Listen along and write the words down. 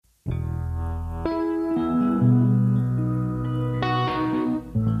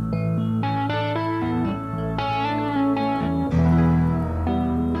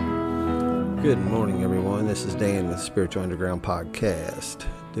Good morning, everyone. This is Dan with Spiritual Underground Podcast.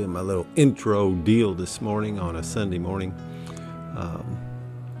 Doing my little intro deal this morning on a Sunday morning.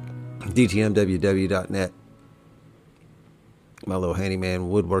 DTMWW.net. My little handyman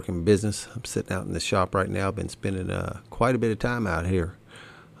woodworking business. I'm sitting out in the shop right now. I've been spending quite a bit of time out here.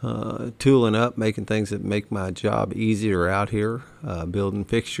 Tooling up, making things that make my job easier out here. Building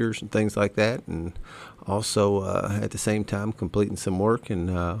fixtures and things like that. And also, at the same time, completing some work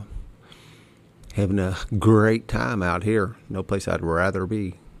and having a great time out here. No place I'd rather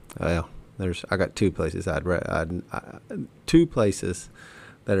be. Well, I got two places two places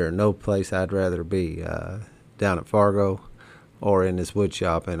that are no place I'd rather be. Down at Fargo or in this wood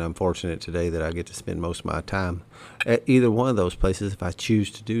shop, and I'm fortunate today that I get to spend most of my time at either one of those places if I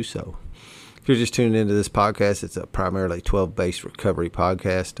choose to do so. If you're just tuning into this podcast, it's a primarily 12-based recovery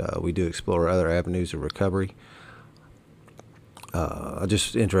podcast. We do explore other avenues of recovery.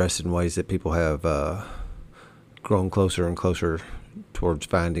 Just interested in ways that people have grown closer and closer towards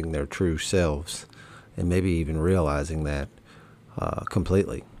finding their true selves and maybe even realizing that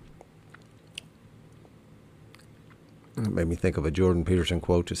completely. It made me think of a Jordan Peterson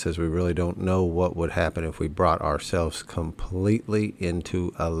quote that says, "We really don't know what would happen if we brought ourselves completely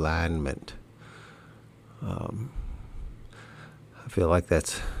into alignment." I feel like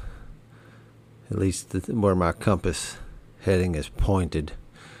that's at least where my compass heading is pointed,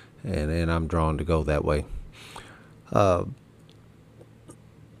 and I'm drawn to go that way.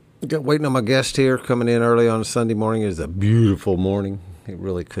 Waiting on my guest here, coming in early on a Sunday morning. It is a beautiful morning. It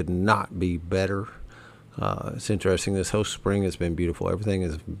really could not be better. It's interesting. This whole spring has been beautiful. Everything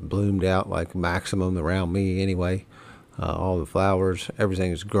has bloomed out like maximum around me anyway. All the flowers,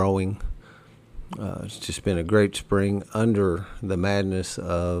 everything is growing. It's just been a great spring under the madness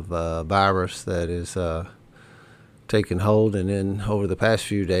of a virus that is taken hold. And then over the past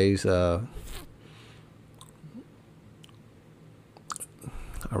few days, I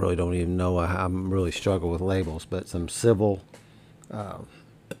really don't even know. I'm really struggling with labels, but some civil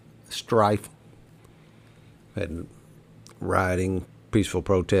strife and rioting, peaceful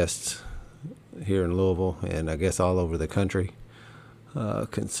protests here in Louisville and I guess all over the country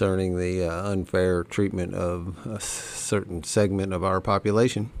concerning the unfair treatment of a certain segment of our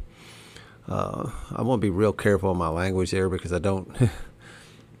population. I want to be real careful on my language there because I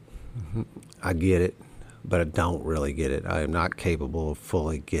get it, but I don't really get it. I am not capable of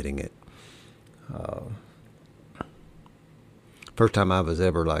fully getting it. First time I was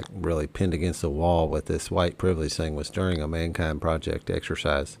ever really pinned against the wall with this white privilege thing was during a Mankind Project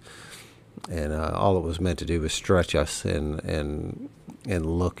exercise. And all it was meant to do was stretch us and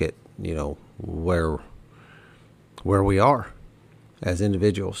look at, where we are as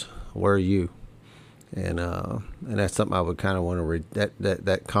individuals. Where are you? And that's something I would kind of want to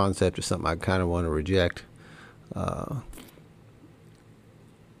that concept is something I kind of want to reject. Don't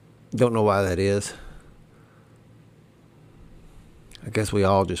know why that is. I guess we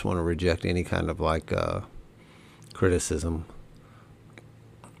all just want to reject any kind of criticism,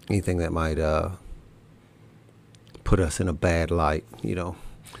 anything that might put us in a bad light.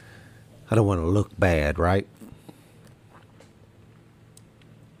 I don't want to look bad, right?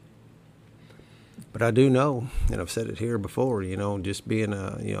 But I do know, and I've said it here before, just being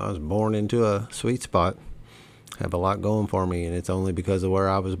I was born into a sweet spot, have a lot going for me, and it's only because of where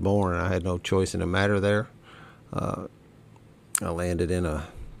I was born. I had no choice in the matter there. I landed in a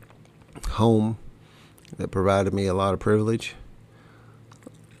home that provided me a lot of privilege.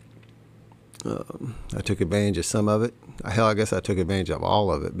 I took advantage of some of it. Hell, I guess I took advantage of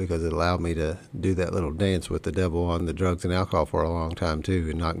all of it because it allowed me to do that little dance with the devil on the drugs and alcohol for a long time too,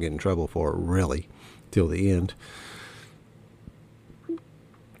 and not get in trouble for it really till the end.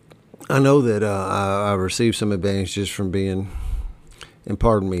 I know that I received some advantage just from being, and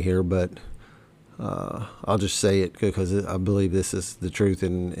pardon me here, but I'll just say it because I believe this is the truth,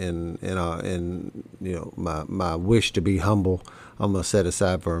 and my wish to be humble, I'm gonna set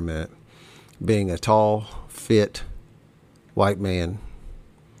aside for a minute. Being a tall, fit, white man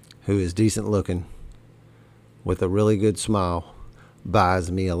who is decent looking with a really good smile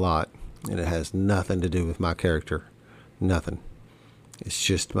buys me a lot, and it has nothing to do with my character, nothing. It's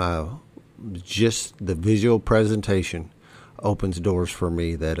just the visual presentation opens doors for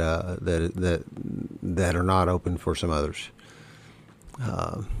me that are not open for some others.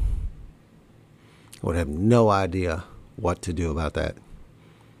 I would have no idea what to do about that.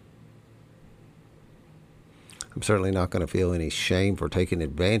 I'm certainly not going to feel any shame for taking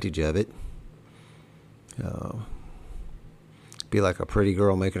advantage of it. Be like a pretty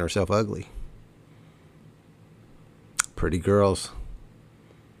girl making herself ugly. Pretty girls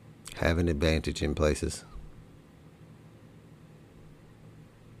have an advantage in places.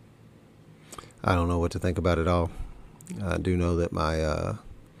 I don't know what to think about it all. I do know that my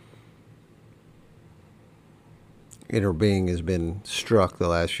inner being has been struck the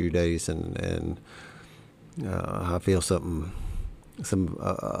last few days, and I feel a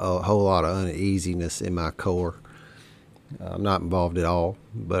whole lot of uneasiness in my core. I'm not involved at all,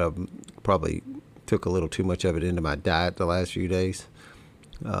 but I probably took a little too much of it into my diet the last few days.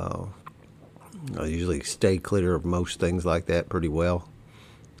 I usually stay clear of most things like that pretty well.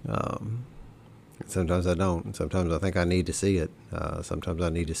 Sometimes I don't. Sometimes I think I need to see it. Sometimes I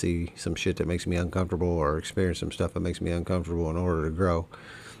need to see some shit that makes me uncomfortable, or experience some stuff that makes me uncomfortable in order to grow.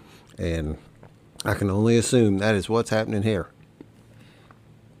 And I can only assume that is what's happening here.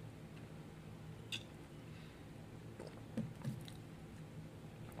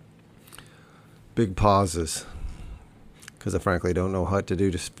 Big pauses, because I frankly don't know what to do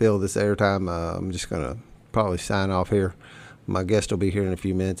to fill this airtime. I'm just going to probably sign off here. My guest will be here in a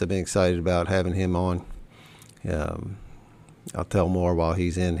few minutes. I've been excited about having him on. I'll tell more while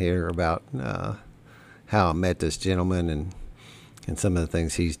he's in here about how I met this gentleman and some of the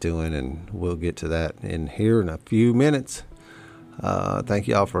things he's doing, and we'll get to that in here in a few minutes. Thank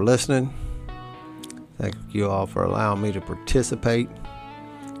you all for listening. Thank you all for allowing me to participate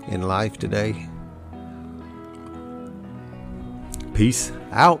in life today. Peace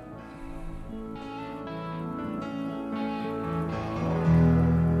out.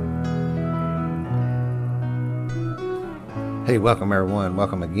 Hey, welcome everyone.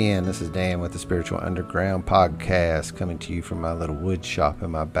 Welcome again. This is Dan with the Spiritual Underground Podcast, coming to you from my little wood shop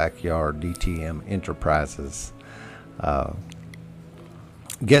in my backyard, DTM Enterprises.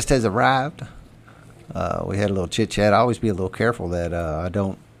 Guest has arrived. We had a little chit chat. I always be a little careful that I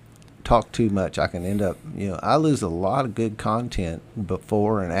don't talk too much. I can end up, I lose a lot of good content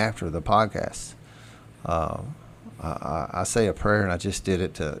before and after the podcast. I say a prayer, and I just did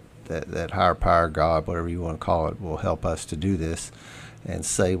it to that higher power, God, whatever you want to call it, will help us to do this and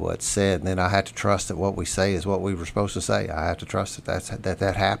say what's said. And then I have to trust that what we say is what we were supposed to say. I have to trust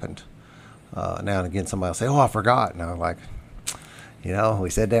that happened. Now and again, somebody will say, "Oh, I forgot," and I'm like, we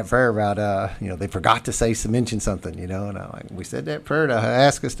said that prayer about, they forgot to mention something, and I'm like, we said that prayer to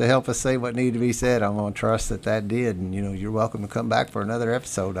ask us to help us say what needed to be said. I'm going to trust that did. And, you're welcome to come back for another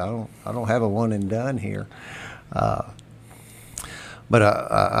episode. I don't have a one and done here. But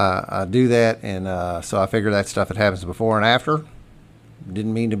I do that. And, so I figure that stuff that happens before and after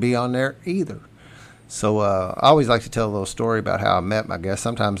didn't mean to be on there either. So, I always like to tell a little story about how I met my guest.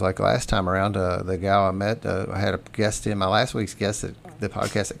 Sometimes, like last time around, the gal I met, I had a guest in my last week's guest, the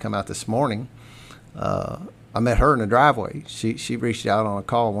podcast that come out this morning. I met her in the driveway. She reached out on a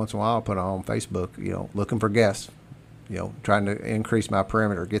call once in a while. I put it on Facebook, looking for guests, trying to increase my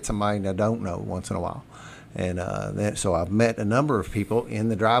perimeter, get somebody that I don't know once in a while. And so I've met a number of people in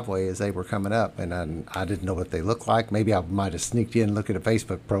the driveway as they were coming up, and I didn't know what they looked like. Maybe I might have sneaked in and looked at a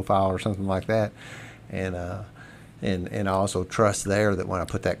Facebook profile or something like that. And I also trust there that when I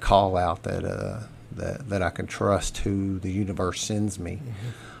put that call out that I can trust who the universe sends me.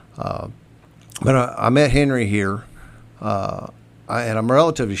 Mm-hmm. But I met Henry here, and I'm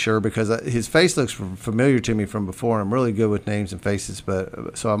relatively sure because his face looks familiar to me from before. I'm really good with names and faces,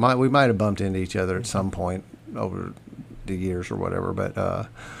 but so we might have bumped into each other at some point over the years or whatever. But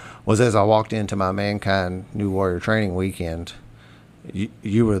was as I walked into my Mankind New Warrior Training weekend,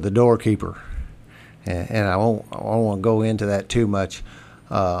 you were the doorkeeper. And I won't want to go into that too much,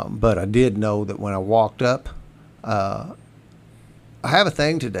 but I did know that when I walked up, I have a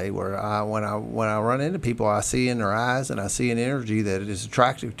thing today where when I run into people, I see in their eyes and I see an energy that is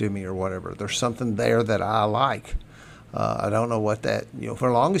attractive to me or whatever. There's something there that I like. I don't know what that. For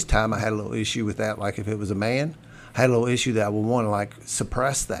the longest time, I had a little issue with that. Like if it was a man, I had a little issue that I would want to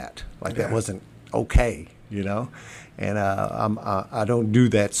suppress that, that wasn't okay, And I don't do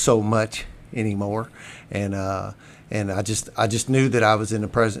that so much anymore, and I just knew that I was in the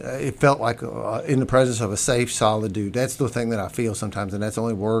presence. It felt like in the presence of a safe, solid dude. That's the thing that I feel sometimes, and that's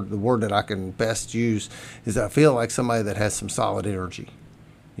the word that I can best use is that I feel like somebody that has some solid energy,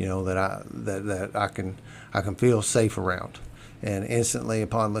 that I can feel safe around. And instantly,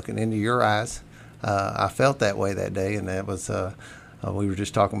 upon looking into your eyes, I felt that way that day, and that was. We were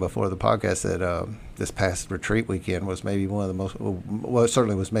just talking before the podcast that this past retreat weekend was maybe one of the most, well, it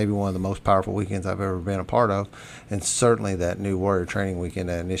certainly was maybe one of the most powerful weekends I've ever been a part of, and certainly that New Warrior Training weekend,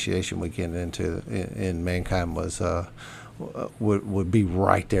 that initiation weekend in Mankind was would be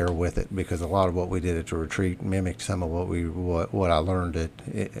right there with it, because a lot of what we did at the retreat mimicked some of what I learned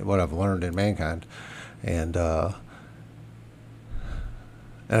what I've learned in Mankind, and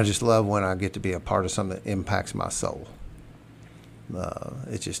And I just love when I get to be a part of something that impacts my soul.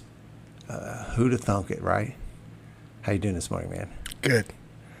 It's just, who'd have thunk it, right? How you doing this morning, man? Good.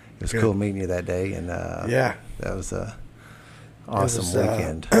 It was cool meeting you that day, and yeah, that was a awesome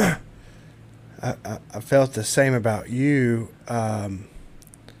weekend. I felt the same about you.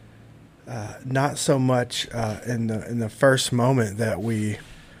 Not so much in the first moment that we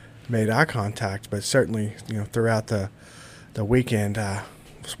made eye contact, but certainly throughout the weekend, I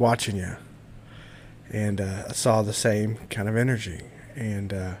was watching you, and I saw the same kind of energy,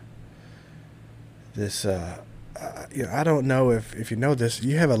 and this. I don't know if you know this.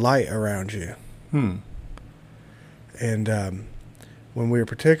 You have a light around you. And when we were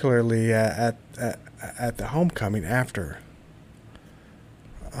particularly at the homecoming after,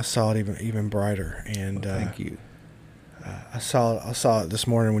 I saw it even brighter. And thank you. I saw it this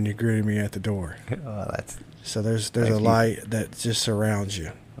morning when you greeted me at the door. So there's a light that just surrounds you.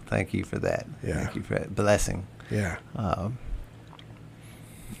 Well, thank you for that. Yeah. Thank you for that blessing. Yeah.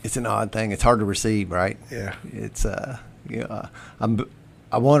 It's an odd thing. It's hard to receive, right? Yeah. It's I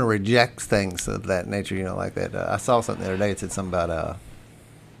want to reject things of that nature, like that. I saw something the other day. It said something about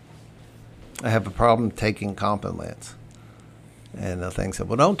I have a problem taking compliments, and the thing said,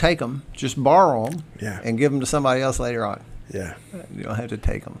 "Well, don't take them. Just borrow them, and give them to somebody else later on. Yeah. You don't have to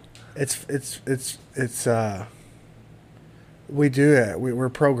take them." It's we do it. We're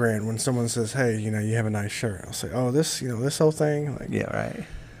programmed when someone says, "Hey, you have a nice shirt." I'll say, "Oh, this whole thing." Like, yeah, right.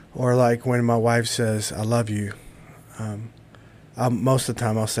 Or like when my wife says, "I love you," most of the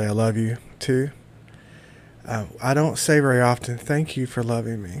time I'll say, "I love you too." I don't say very often, "Thank you for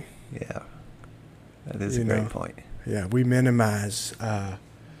loving me." Yeah, that is a great point. Yeah, we minimize our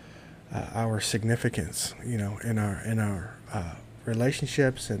significance, in our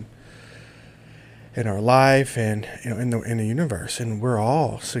relationships and in our life and in the universe, and we're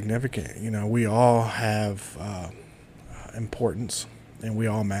all significant. We all have importance, and we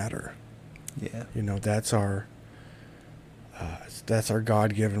all matter. Yeah. That's our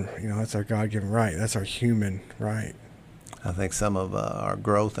God-given. That's our God-given right. That's our human right. I think some of our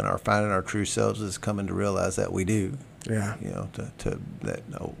growth and our finding our true selves is coming to realize that we do. Yeah. To that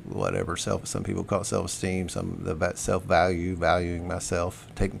whatever some people call it self-esteem, the self-value, valuing myself,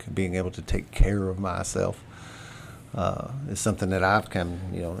 being able to take care of myself, is something that I've come.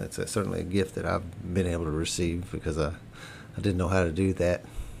 It's certainly a gift that I've been able to receive because I didn't know how to do that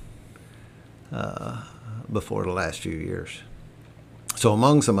before the last few years. So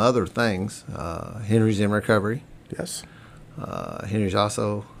among some other things, Henry's in recovery. Yes. Henry's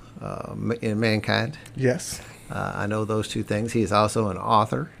also in Mankind. Yes. I know those two things. He is also an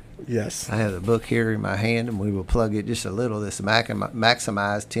author. Yes. I have the book here in my hand, and we will plug it just a little. This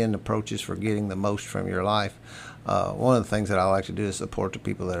Maximize 10 Approaches for Getting the Most from Your Life. One of the things that I like to do is support the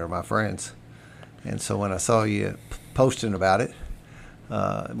people that are my friends. And so when I saw you posting about it,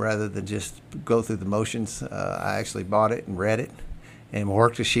 rather than just go through the motions, I actually bought it and read it and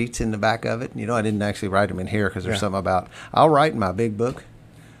worked the sheets in the back of it. I didn't actually write them in here because there's something about, I'll write in my big book,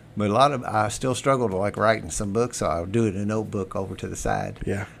 but I still struggle to like write in some books, so I'll do it in a notebook over to the side.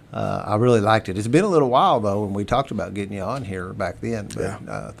 Yeah. I really liked it. It's been a little while, though, when we talked about getting you on here back then. But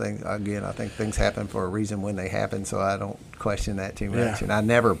Yeah. I think things happen for a reason when they happen, so I don't question that too much. Yeah. And I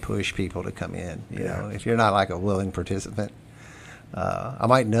never push people to come in. You know, if you're not like a willing participant, I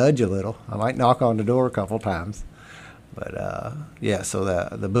might nudge a little. I might knock on the door a couple times. But, so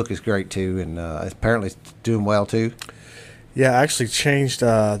the book is great, too, and apparently it's doing well, too. Yeah, I actually changed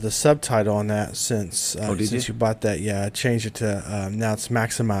the subtitle on that since you bought that. Yeah, I changed it to now it's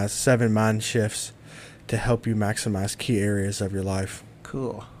Maximize 7 Mind Shifts to help you maximize key areas of your life.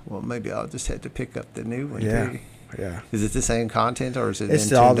 Cool. Well, maybe I'll just have to pick up the new one, Yeah, too. yeah. Is it the same content, or is it It's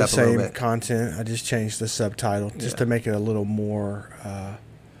been all tuned the up a little same bit? content. I just changed the subtitle just to make it a little more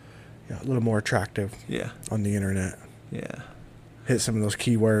attractive on the internet. Yeah. Hit some of those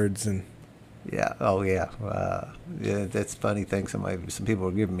keywords and Yeah. Oh, yeah. That's a funny thing. Some people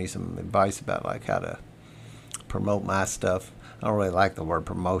were giving me some advice about like how to promote my stuff. I don't really like the word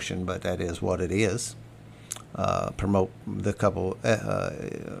promotion, but that is what it is. Promote the couple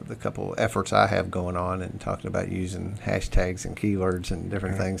efforts I have going on, and talking about using hashtags and keywords and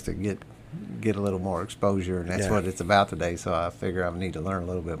different things to get a little more exposure, and that's what it's about today. So I figure I need to learn a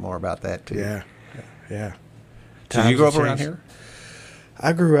little bit more about that too. Yeah. Did you grow up around here?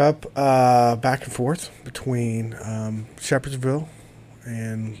 I grew up back and forth between Shepherdsville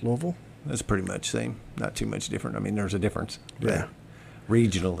and Louisville. That's pretty much same. Not too much different. I mean, there's a difference. Yeah.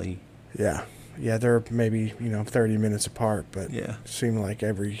 Regionally. Yeah. Yeah, they're maybe, 30 minutes apart, but Yeah. it seemed like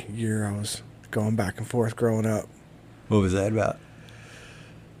every year I was going back and forth growing up. What was that about?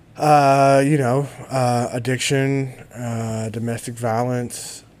 Addiction, domestic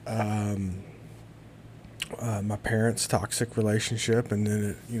violence, my parents' toxic relationship, and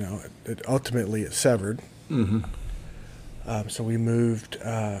then it ultimately it severed. Mm-hmm. So we moved.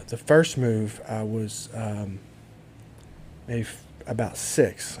 The first move, I was maybe about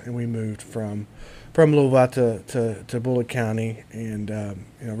 6, and we moved from Louisville out to Bullitt County, and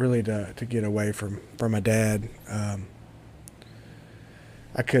really to get away from my dad.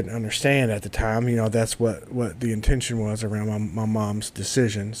 I couldn't understand at the time. That's what the intention was around my mom's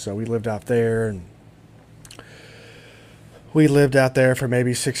decision. So we lived out there, and we lived out there for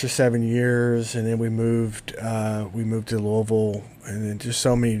maybe 6 or 7 years, and then we moved to Louisville, and then just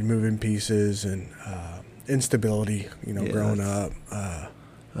so many moving pieces and instability. Growing up.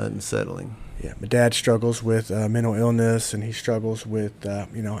 Unsettling. Yeah, my dad struggles with mental illness, and he struggles with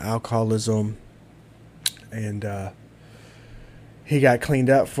alcoholism, and he got cleaned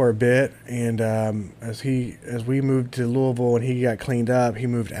up for a bit. And as we moved to Louisville and he got cleaned up, he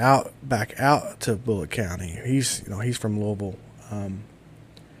moved back out to Bullitt County. He's from Louisville. And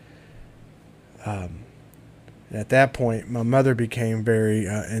at that point, my mother became very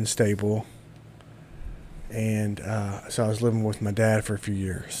unstable, and so I was living with my dad for a few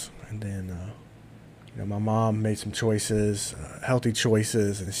years. And then, my mom made some choices, healthy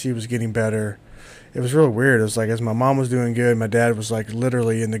choices, and she was getting better. It was really weird. It was like, as my mom was doing good, my dad was like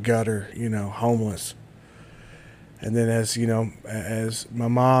literally in the gutter, homeless. And then as my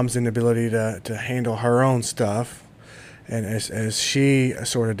mom's inability to handle her own stuff, and as she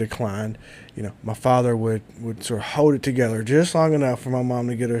sort of declined, my father would sort of hold it together just long enough for my mom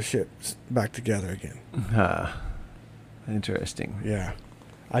to get her shit back together again. Interesting. Yeah.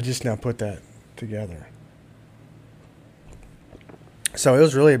 I just now put that together. So it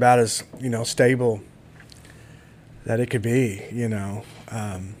was really about as, stable that it could be,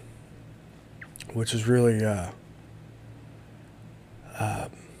 which is really,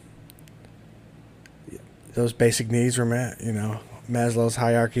 those basic needs were met, Maslow's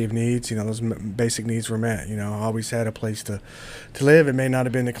hierarchy of needs, those basic needs were met. I always had a place to live. It may not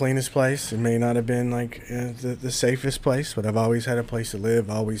have been the cleanest place. It may not have been like the safest place, but I've always had a place to live.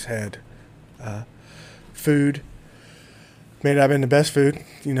 Always had food. May not have been the best food,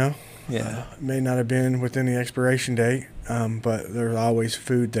 Yeah. May not have been within the expiration date, but there's always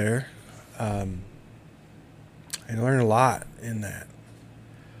food there. And I learned a lot in that.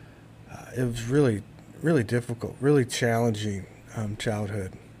 It was really, really difficult, really challenging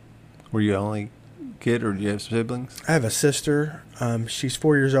childhood. Were you the only kid, or do you have siblings? I have a sister. She's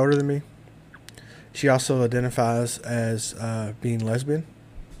 4 years older than me. She also identifies as being lesbian.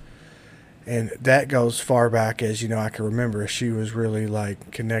 And that goes far back as, I can remember. She was really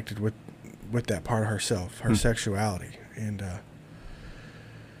like connected with that part of herself, her sexuality.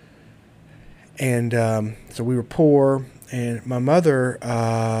 And so we were poor, and my mother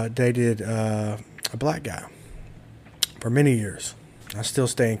dated a black guy for many years. I still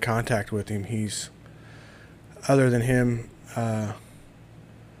stay in contact with him. He's, other than him, let's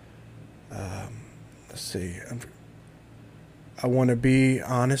see, I want to be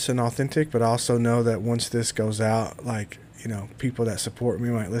honest and authentic, but also know that once this goes out, like, people that support me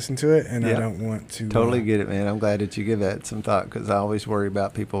might listen to it, and I don't want to. Totally get it, man. I'm glad that you give that some thought, because I always worry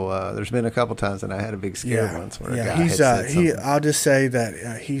about people. There's been a couple times that I had a big scare once where a guy had said something. I'll just say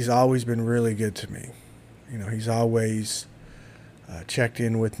that he's always been really good to me. He's always checked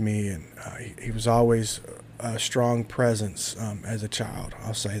in with me, and he was always a strong presence as a child.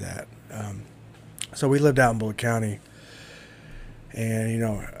 I'll say that. So we lived out in Bullitt County. And,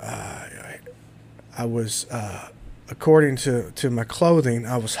 I was, according to my clothing,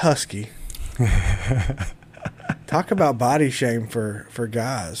 I was husky. Talk about body shame for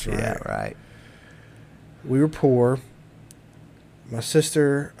guys, right? Yeah, right. We were poor. My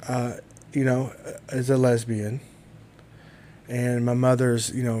sister, is a lesbian. And my mother's,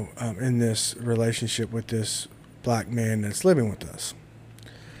 in this relationship with this black man that's living with us.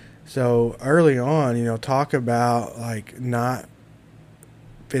 So early on, talk about, like, not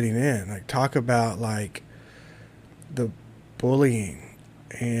fitting in. Like, talk about, like, the bullying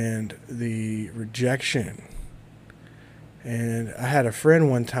and the rejection. And I had a friend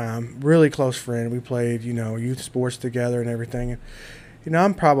one time, really close friend. We played, youth sports together and everything.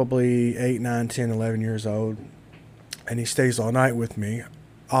 I'm probably 8, 9, 10, 11 years old, and he stays all night with me.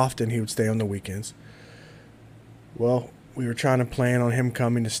 Often he would stay on the weekends. Well, we were trying to plan on him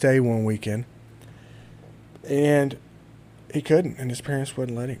coming to stay one weekend, and he couldn't, and his parents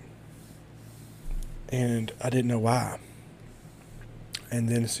wouldn't let him. And I didn't know why. And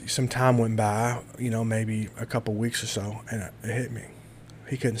then some time went by, maybe a couple weeks or so, and it hit me.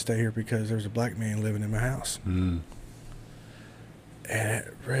 he couldn't stay here because there was a black man living in my house. Mm. And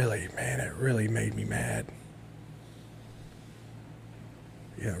it really made me mad.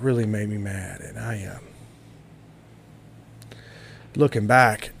 Yeah, it really made me mad. And I, looking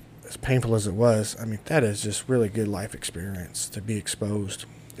back, as painful as it was, I mean, that is just really good life experience to be exposed.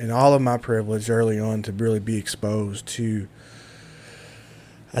 And all of my privilege early on to really be exposed to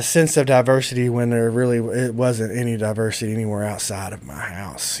a sense of diversity when it wasn't any diversity anywhere outside of my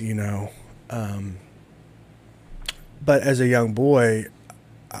house, you know. But as a young boy,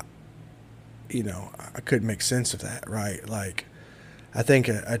 I couldn't make sense of that, right? Like, I think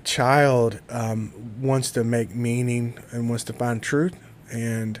a child wants to make meaning and wants to find truth,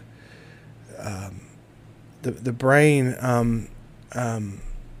 and the brain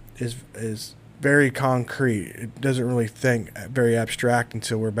is very concrete. It doesn't really think very abstract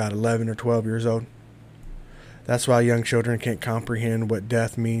until we're about 11 or 12 years old. That's why young children can't comprehend what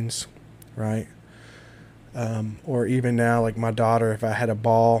death means, right? Or even now, like my daughter, if I had a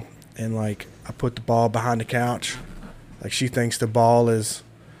ball and like I put the ball behind the couch, like she thinks the ball is.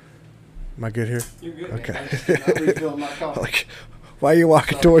 Am I good here? You're good. Okay. I refilled my coffee. Like, why are you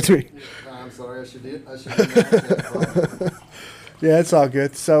walking towards me? I'm sorry. I should have. Yeah, it's all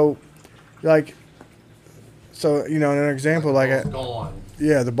good. So, like, in an example, Gone.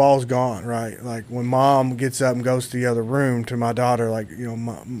 yeah, the ball's gone, right? Like when mom gets up and goes to the other room to my daughter, like,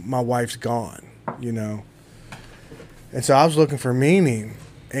 my wife's gone, And so I was looking for meaning,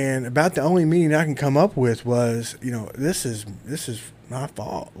 and about the only meaning I can come up with was, this is my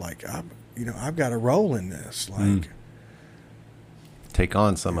fault. Like I've got a role in this. Like, take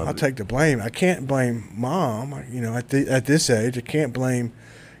on some of I'll it. take the blame. I can't blame mom. At this age, I can't blame,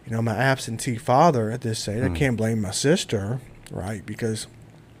 my absentee father at this age. I can't blame my sister, right? Because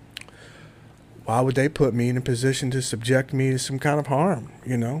why would they put me in a position to subject me to some kind of harm,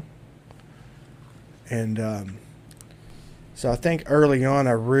 And so I think early on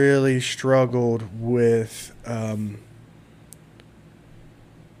I really struggled with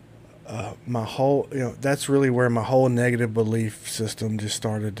my whole, that's really where my whole negative belief system just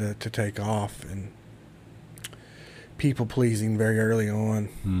started to take off, and people pleasing very early on.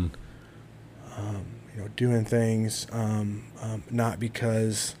 Doing things not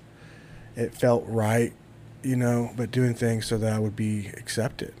because it felt right, but doing things so that I would be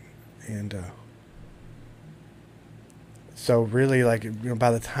accepted. And so really, like,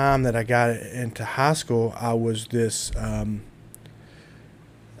 by the time that I got into high school, I was this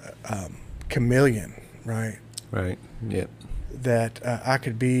chameleon, right? Right. Yep. That I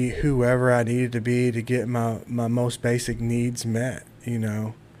could be whoever I needed to be to get my most basic needs met,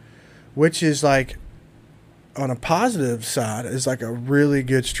 which is like, on a positive side, is like a really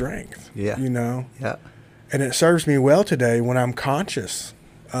good strength. Yeah. Yeah. And it serves me well today when I'm conscious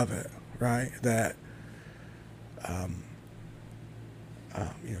of it, right? That,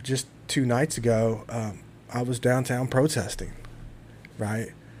 just 2 nights ago, I was downtown protesting,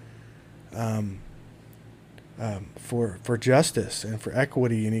 right? For justice and for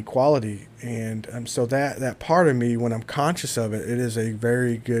equity and equality. And so that part of me, when I'm conscious of it, it is a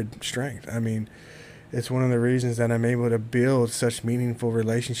very good strength. I mean, it's one of the reasons that I'm able to build such meaningful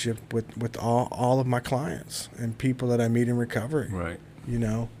relationship with all of my clients and people that I meet in recovery. Right.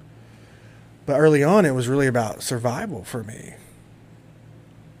 But early on, it was really about survival for me.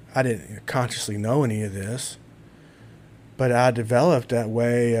 I didn't consciously know any of this, but I developed that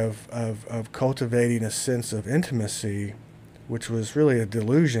way of cultivating a sense of intimacy, which was really a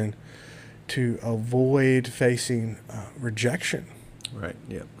delusion, to avoid facing rejection. Right.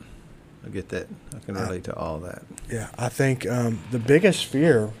 Yep. I get that. I can relate to all that. Yeah, I think the biggest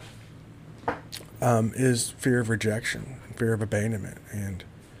fear is fear of rejection, fear of abandonment, and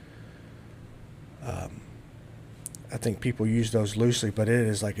I think people use those loosely, but it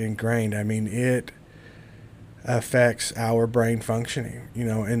is like ingrained. I mean, it affects our brain functioning.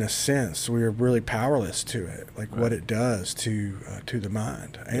 In a sense, we are really powerless to it, like what it does to the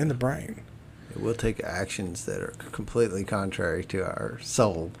mind and the brain. It will take actions that are completely contrary to our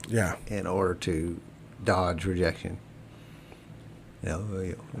soul. Yeah. In order to dodge rejection.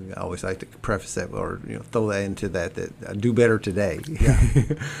 We always like to preface that, or throw that into that I do better today. Yeah.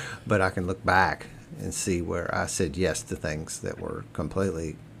 But I can look back and see where I said yes to things that were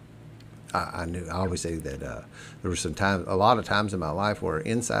completely. I knew. I always say that there were a lot of times in my life where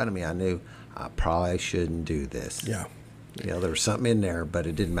inside of me I knew I probably shouldn't do this. Yeah. There was something in there, but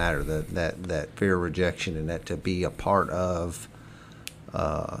it didn't matter. That fear of rejection and that to be a part of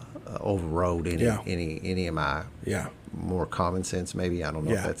overrode any of my more common sense. Maybe I don't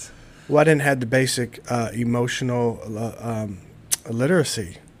know if that's. Well, I didn't have the basic emotional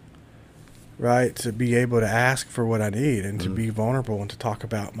literacy, right? To be able to ask for what I need and to be vulnerable and to talk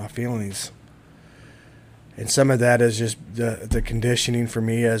about my feelings. And some of that is just the conditioning for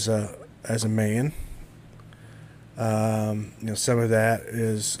me as a man. Some of that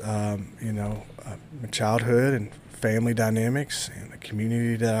is, my childhood and family dynamics and the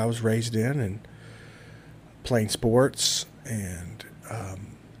community that I was raised in and playing sports and,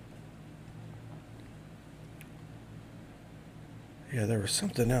 there was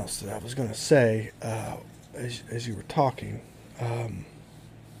something else that I was going to say as you were talking. And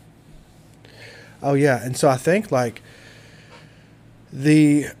so I think like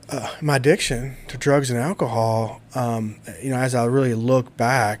my addiction to drugs and alcohol, as I really look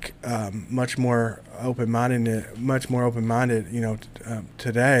back, much more open-minded,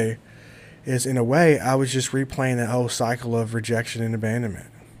 today, is in a way I was just replaying that whole cycle of rejection and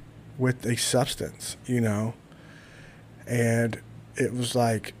abandonment with a substance, and it was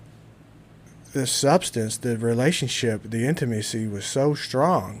like the substance, the relationship, the intimacy was so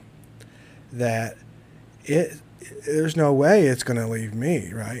strong that there's no way it's going to leave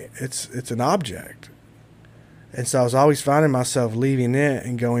me, right? It's an object. And so I was always finding myself leaving it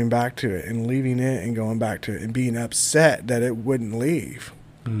and going back to it and leaving it and going back to it and being upset that it wouldn't leave.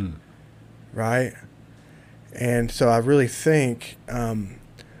 Right? And so I really think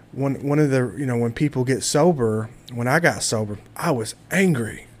one of the, when people get sober, when I got sober, I was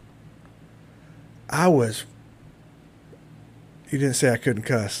angry. You didn't say I couldn't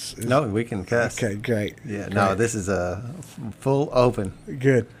cuss. No, we can cuss. Okay, great. Yeah, great. no, this is a full open.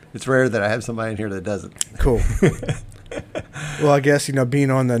 Good. It's rare that I have somebody in here that doesn't. Cool. Well, I guess,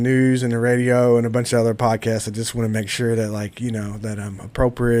 being on the news and the radio and a bunch of other podcasts, I just want to make sure that, that I'm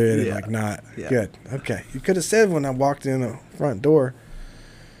appropriate and, not. Yeah. Good. Okay. You could have said when I walked in the front door,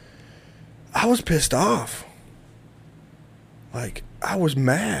 I was pissed off. I was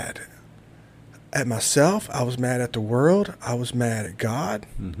mad at myself. I was mad at the world. I was mad at God.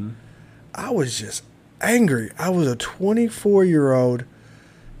 I was just angry. I was a 24-year-old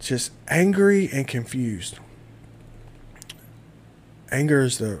just angry and confused. Anger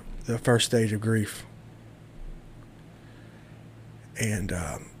is the first stage of grief. And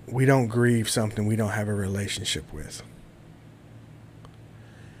we don't grieve something we don't have a relationship with.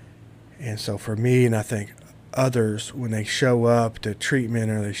 And so for me, and I think others, when they show up to treatment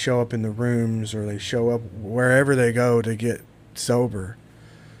or they show up in the rooms or they show up wherever they go to get sober,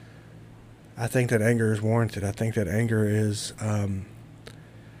 I think that anger is warranted. I think that anger is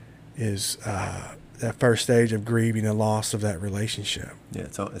that first stage of grieving the loss of that relationship. Yeah,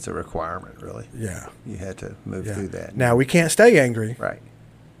 it's a requirement, really. Yeah. You had to move through that. Now, we can't stay angry. Right.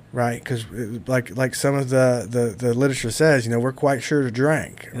 Right, because like some of the literature says, we're quite sure to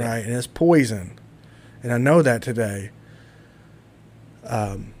drink, right? And it's poison. And I know that today.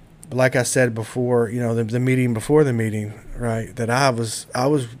 But like I said before, the meeting before the meeting, right, that I was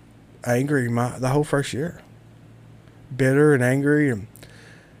angry the whole first year. Bitter and angry, and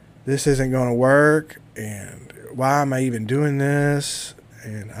this isn't going to work, and why am I even doing this?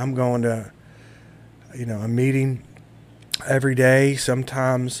 And I'm going to, a meeting every day,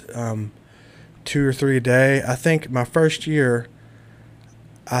 sometimes 2 or 3 a day. I think my first year,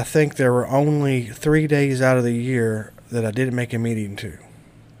 there were only 3 days out of the year that I didn't make a meeting to.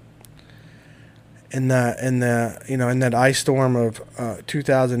 In that ice storm of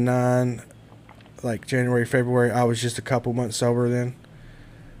 2009, like January, February, I was just a couple months sober then.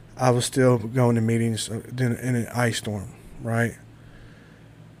 I was still going to meetings in an ice storm, right?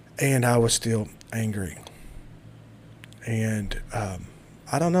 And I was still angry. And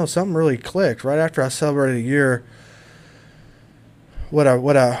I don't know, something really clicked right after I celebrated a year. What I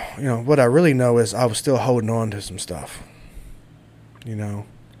really know is I was still holding on to some stuff. I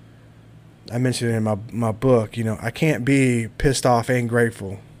mentioned it in my book. I can't be pissed off and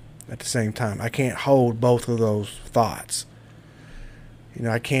grateful at the same time. I can't hold both of those thoughts.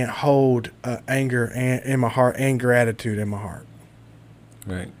 I can't hold anger in my heart and gratitude in my heart.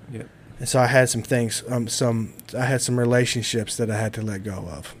 Right. Yep. And so I had some things, I had some relationships that I had to let go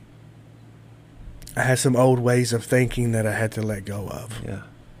of. I had some old ways of thinking that I had to let go of. Yeah.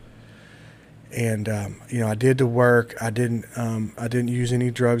 And I did the work. I didn't use any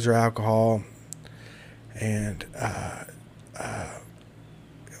drugs or alcohol. And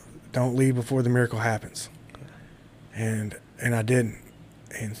don't leave before the miracle happens. And I didn't.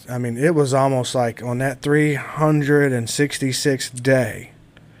 And I mean, it was almost like on that 366th day,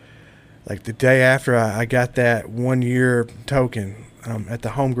 like the day after I got that 1 year token at the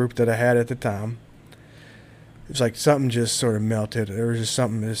home group that I had at the time, it was like something just sort of melted. There was just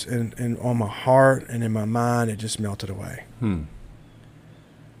something on my heart and in my mind. It just melted away.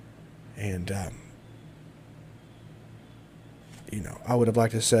 And I would have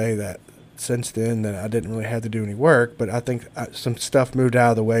liked to say that since then that I didn't really have to do any work, but I think some stuff moved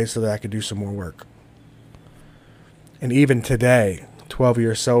out of the way so that I could do some more work. And even today, 12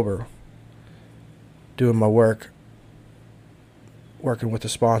 years sober, doing my work, working with a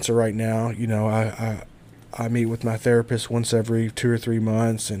sponsor right now, I meet with my therapist once every 2 or 3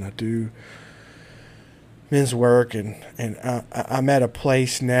 months, and I do men's work, and I'm at a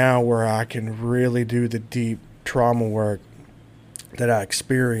place now where I can really do the deep trauma work that I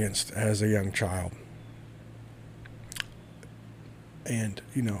experienced as a young child. And,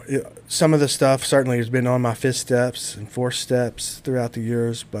 some of the stuff certainly has been on my 5th steps and 4th steps throughout the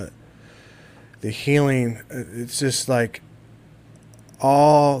years, but the healing, it's just like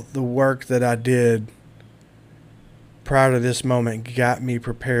all the work that I did prior to this moment got me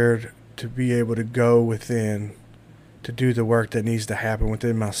prepared to be able to go within, to do the work that needs to happen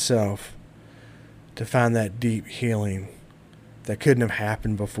within myself, to find that deep healing that couldn't have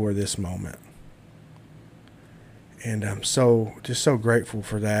happened before this moment. And I'm so grateful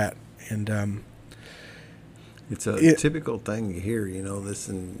for that. And it's a typical thing you hear, this,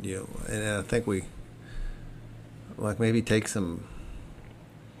 and and I think we maybe take some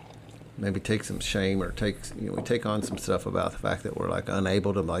shame, or we take on some stuff about the fact that we're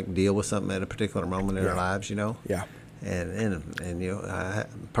unable to deal with something at a particular moment in our lives, Yeah. And I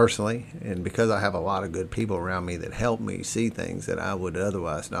personally, and because I have a lot of good people around me that help me see things that I would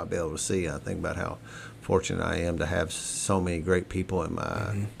otherwise not be able to see, I think about how fortunate I am to have so many great people in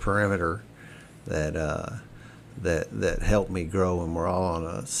my perimeter that help me grow, and we're all on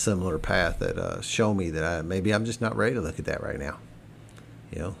a similar path that show me that maybe I'm just not ready to look at that right now,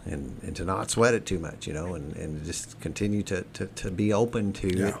 and to not sweat it too much, and just continue to be open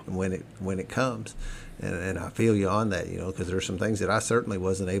to it when it comes. And I feel you on that, because there's some things that I certainly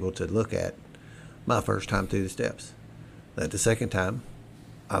wasn't able to look at my first time through the steps, that the second time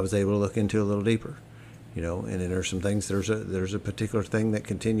I was able to look into a little deeper, and then there's some things, there's a particular thing that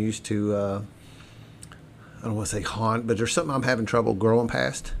continues to, I don't want to say haunt, but there's something I'm having trouble growing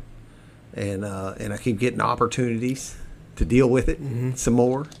past, and I keep getting opportunities to deal with it some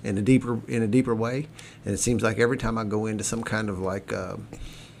more in a deeper way. And it seems like every time I go into some kind of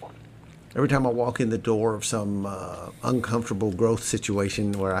every time I walk in the door of some uncomfortable growth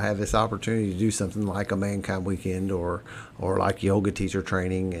situation where I have this opportunity to do something like a Mankind Weekend or like yoga teacher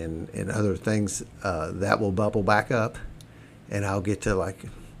training and other things, that will bubble back up, and I'll get to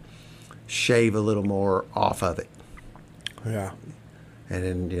shave a little more off of it. Yeah. And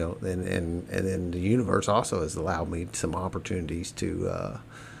then and then the universe also has allowed me some opportunities to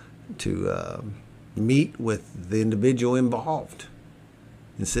meet with the individual involved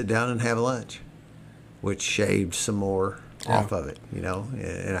and sit down and have lunch, which shaved some more off of it, and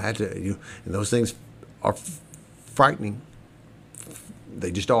I had to, and those things are frightening.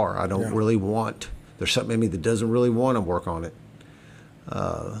 They just are. I don't really want, there's something in me that doesn't really want to work on it.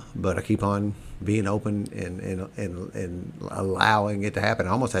 But I keep on being open and allowing it to happen.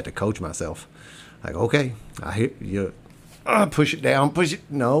 I almost had to coach myself. Okay, I hear you, push it down,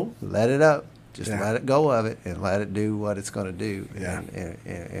 no, let it up. Just let it go of it and let it do what it's going to do,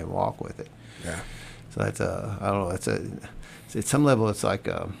 and walk with it. Yeah. So that's I don't know. At some level, it's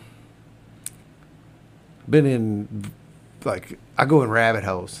been in, I go in rabbit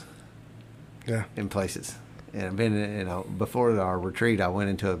holes. Yeah. In places, and I've been, before our retreat, I went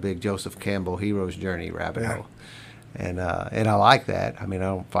into a big Joseph Campbell hero's journey rabbit hole. And I like that. I mean, I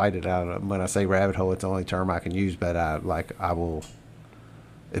don't fight it out. When I say rabbit hole, it's the only term I can use, but I will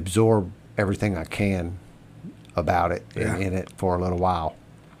absorb everything I can about it in it for a little while.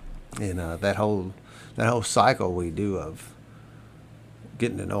 And that whole cycle we do of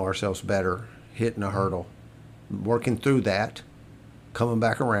getting to know ourselves better, hitting a hurdle, working through that, coming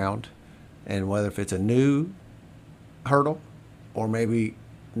back around, and whether if it's a new hurdle or maybe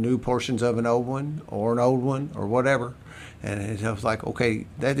new portions of an old one or an old one or whatever, and it was okay,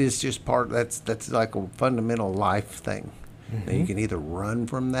 that is just that's like a fundamental life thing. Now you can either run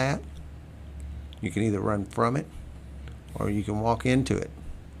from that, you can either run from it, or you can walk into it,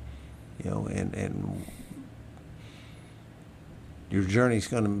 and your journey's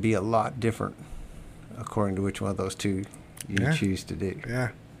going to be a lot different according to which one of those two you choose to do. Yeah.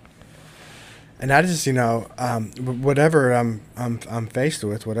 And I just, whatever I'm faced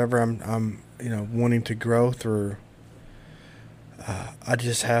with, whatever I'm wanting to grow through, I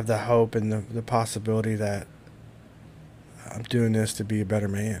just have the hope and the possibility that I'm doing this to be a better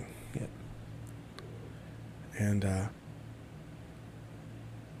man. Yep. And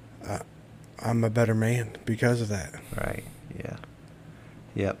I'm a better man because of that. Right. Yeah.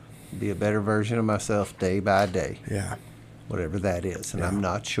 Yep. be a better version of myself day by day, Yeah. whatever that is. And Yeah. I'm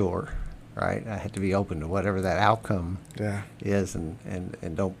not sure, right? I have to be open to whatever that outcome Yeah. is,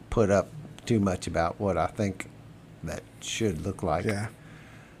 and don't put up too much about what I think that should look like. Yeah.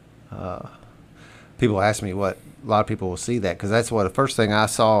 People ask me what a lot of people will see that, because that's what the first thing I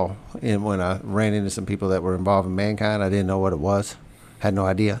saw when I ran into some people that were involved in Mankind. I didn't know what it was, had no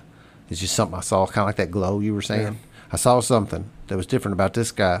idea. It's just something I saw, kind of like that glow you were saying. Yeah. I saw something that was different about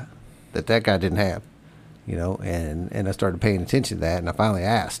this guy that guy didn't have, you know, and I started paying attention to that, and I finally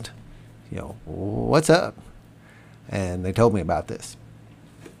asked, you know, what's up? And they told me about this,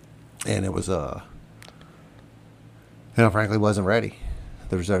 and it was and I frankly wasn't ready.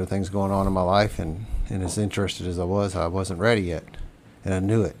 There was other things going on in my life, and as interested as I wasn't ready yet, and I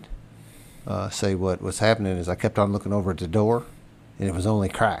knew it. Say what was happening is I kept on looking over at the door, and it was only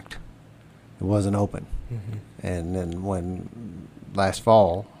cracked. It wasn't open. Mm-hmm. And then when last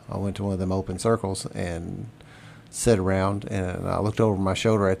fall, I went to one of them open circles and sat around, and I looked over my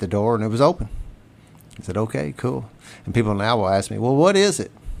shoulder at the door, and it was open. I said, okay, cool. And people now will ask me, well, what is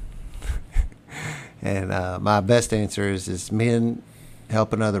it? And my best answer is men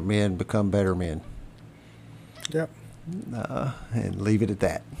helping other men become better men. Yep. And leave it at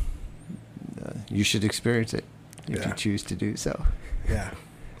that. You should experience it if Yeah. you choose to do so. Yeah.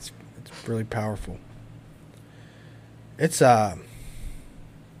 It's really powerful. It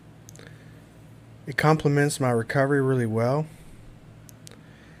complements my recovery really well.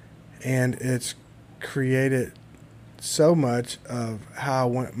 And it's created so much of how I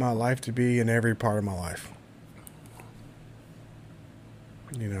want my life to be in every part of my life.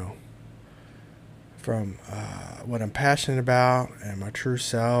 You know, from what I'm passionate about and my true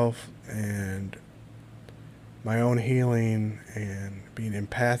self and my own healing and being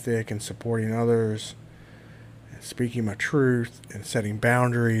empathic and supporting others and speaking my truth and setting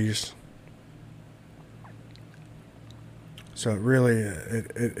boundaries. So it really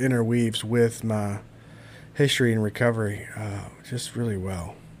it interweaves with my history and recovery just really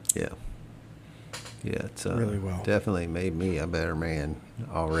well. Yeah. Yeah, it's Really well. definitely made me a better man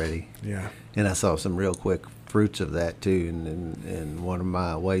already. Yeah. And I saw some real quick fruits of that too. And one of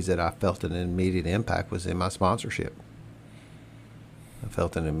my ways that I felt an immediate impact was in my sponsorship. I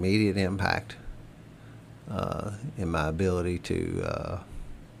felt an immediate impact in my ability to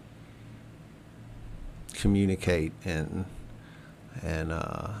communicate and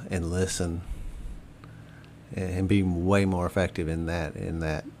listen and be way more effective in that.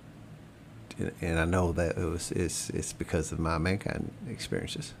 And I know that it's because of my Mankind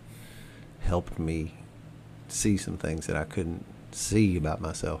experiences. Helped me see some things that I couldn't see about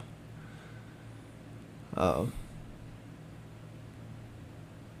myself. I'm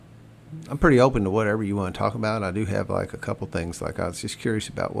pretty open to whatever you want to talk about. I do have like a couple things. Like I was just curious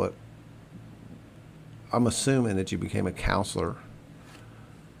about what. I'm assuming that you became a counselor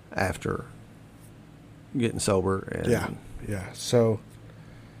after getting sober. And Yeah. So,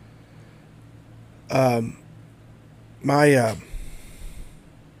 my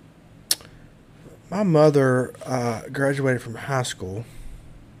mother graduated from high school,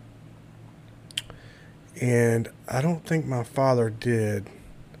 and I don't think my father did.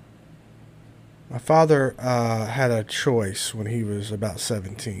 My father had a choice when he was about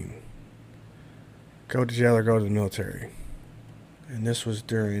 17. Go to jail or go to the military. And this was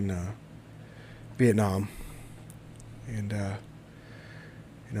during Vietnam. And,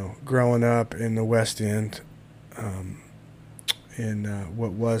 growing up in the West End, in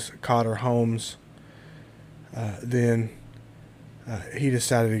what was Cotter Homes, then he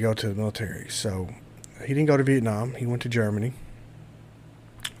decided to go to the military. So he didn't go to Vietnam. He went to Germany.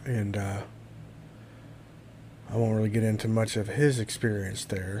 And I won't really get into much of his experience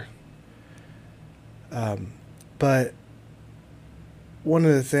there. But one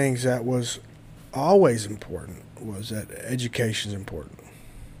of the things that was always important was that education is important.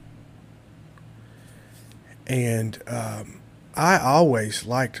 And I always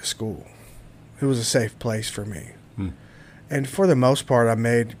liked school. It was a safe place for me. And for the most part, I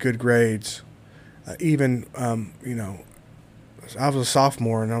made good grades. Even, I was a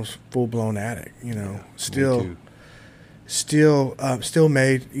sophomore and I was full-blown addict, still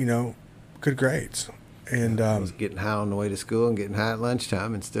made, good grades. And I was getting high on the way to school and getting high at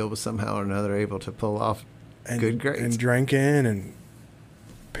lunchtime, and still was somehow or another able to pull off good grades. And drinking and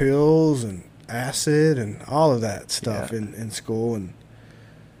pills and acid and all of that stuff in school. And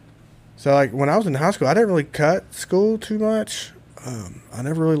so, like, when I was in high school, I didn't really cut school too much. I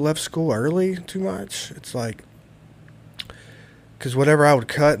never really left school early too much. It's like, because whatever I would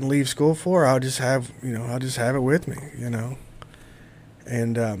cut and leave school for, I'll just have it with me,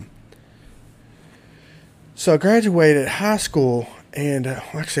 And So I graduated high school, and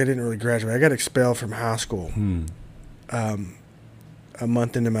actually I didn't really graduate. I got expelled from high school a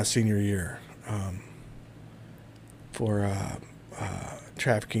month into my senior year for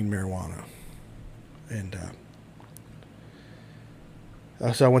trafficking marijuana. And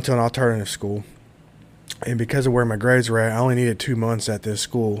so I went to an alternative school. And because of where my grades were at, I only needed 2 months at this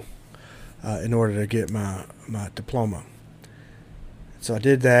school in order to get my diploma. So I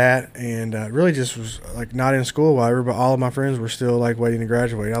did that, and really just was like not in school while but all of my friends were still like waiting to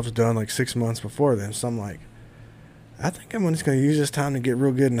graduate. I was done like 6 months before then. So I'm like, I think I'm just going to use this time to get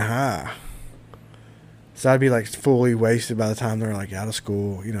real good and high. So I'd be like fully wasted by the time they're like out of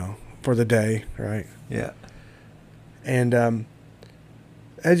school, you know, for the day, right? Yeah. And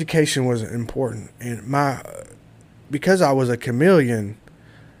education was important, and because I was a chameleon,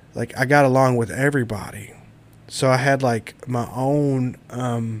 like I got along with everybody. So I had like my own,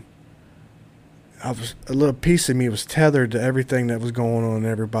 a little piece of me was tethered to everything that was going on in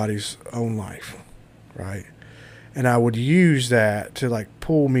everybody's own life, right? And I would use that to like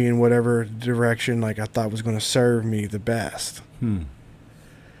pull me in whatever direction like I thought was going to serve me the best.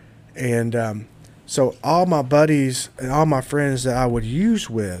 And so all my buddies and all my friends that I would use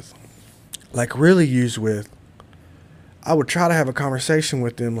with, like really use with, I would try to have a conversation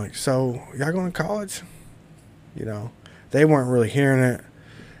with them like, so y'all going to college? You know, they weren't really hearing it.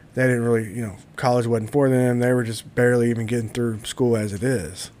 They didn't really, you know, college wasn't for them. They were just barely even getting through school as it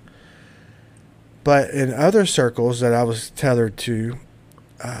is. But in other circles that I was tethered to,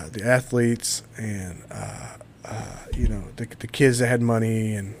 the athletes and, you know, the kids that had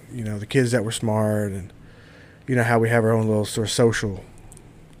money and, you know, the kids that were smart and, you know, how we have our own little sort of social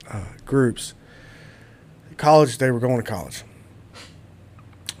groups. College, they were going to college.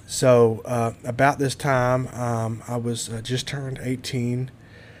 So about this time, I was just turned 18.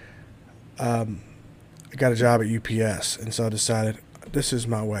 I got a job at UPS, and so I decided this is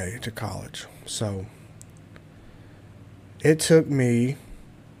my way to college. So it took me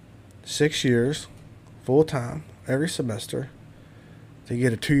 6 years, full time, every semester, to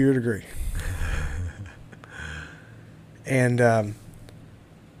get a 2-year degree. And I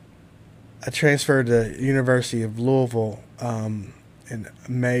transferred to University of Louisville in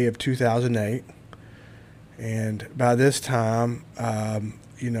May of 2008, and by this time,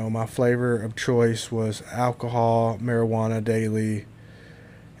 you know, my flavor of choice was alcohol, marijuana daily,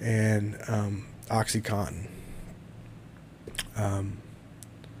 and OxyContin.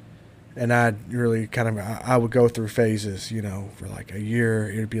 And I'd really I would go through phases, you know, for like a year.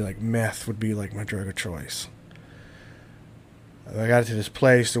 It'd be like meth would be like my drug of choice. I got to this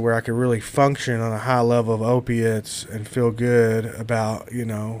place to where I could really function on a high level of opiates and feel good about, you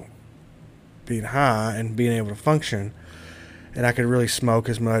know, being high and being able to function. And I could really smoke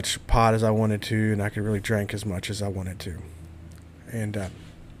as much pot as I wanted to, and I could really drink as much as I wanted to. And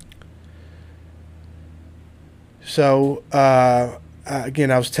so,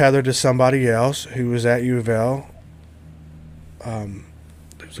 again, I was tethered to somebody else who was at U of L.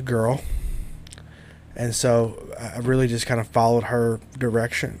 It was a girl. And so I really just kind of followed her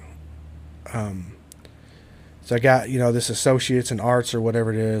direction. So I got, you know, this associates in arts or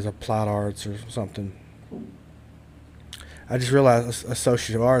whatever it is, applied arts or something. I just realized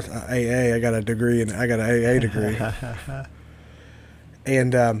associate of arts, AA, I got a degree, and I got an AA degree.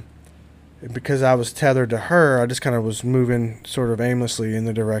 And because I was tethered to her, I just kind of was moving sort of aimlessly in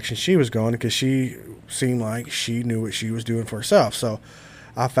the direction she was going because she seemed like she knew what she was doing for herself. So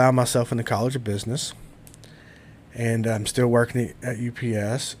I found myself in the College of Business, and I'm still working at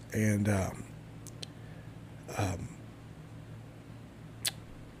UPS, and I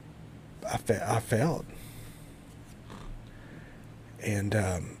failed. And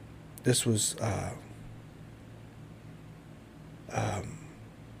this was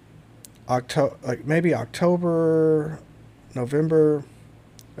October, like maybe October, November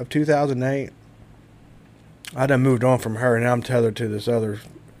of 2008. I done moved on from her, and now I'm tethered to this other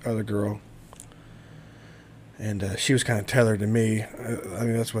girl, and she was kind of tethered to me. I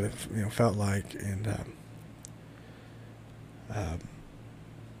mean, that's what it felt like, and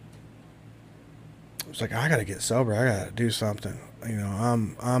it was like, I gotta get sober. I gotta do something. You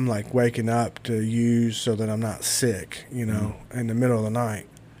know, I'm like waking up to use so that I'm not sick, you know, in the middle of the night.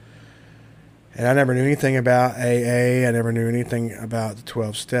 And I never knew anything about AA. I never knew anything about the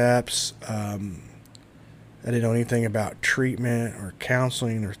 12 steps. I didn't know anything about treatment or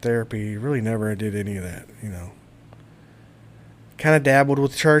counseling or therapy. Really never did any of that, you know. Kind of dabbled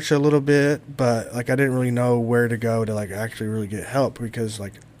with church a little bit, but like I didn't really know where to go to like actually really get help because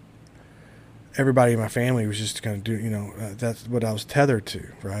like everybody in my family was just kind of that's what I was tethered to,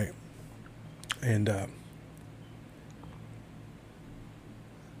 right? And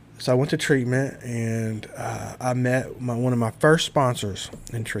So I went to treatment, and I met one of my first sponsors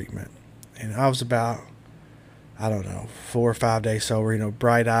in treatment. And I was about, I don't know, 4 or 5 days sober,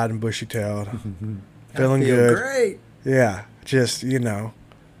 bright-eyed and bushy-tailed, feeling I feel good. great. Yeah, just,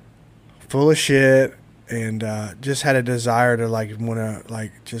 full of shit, and just had a desire to, want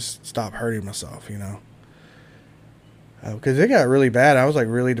to, just stop hurting myself, Because it got really bad. I was,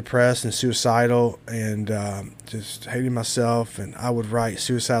 really depressed and suicidal, and just hating myself, and I would write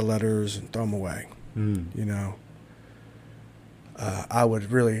suicide letters and throw them away, I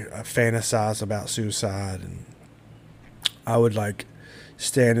would really fantasize about suicide, and I would,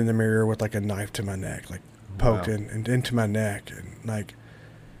 stand in the mirror with, a knife to my neck, poking and into my neck, and,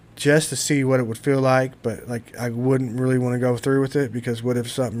 just to see what it would feel like, but, I wouldn't really want to go through with it, because what if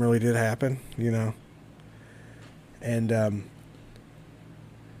something really did happen, And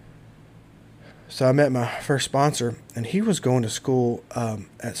so I met my first sponsor, and he was going to school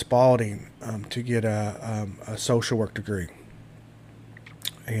at Spalding to get a social work degree.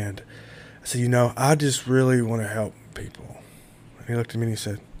 And I said, I just really want to help people. And he looked at me and he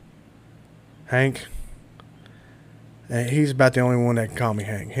said, Hank, and he's about the only one that can call me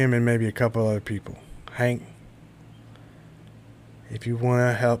Hank, him and maybe a couple other people. Hank, if you want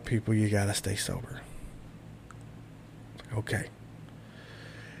to help people, you got to stay sober. Okay.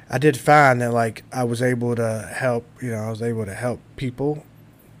 I did find that I was able to help, people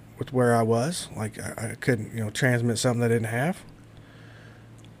with where I was. I couldn't, transmit something I didn't have.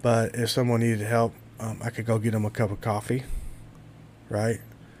 But if someone needed help, I could go get them a cup of coffee, right?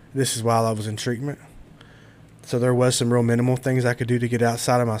 This is while I was in treatment. So there was some real minimal things I could do to get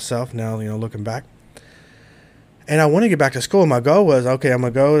outside of myself now, looking back. And I want to get back to school. My goal was, okay, I'm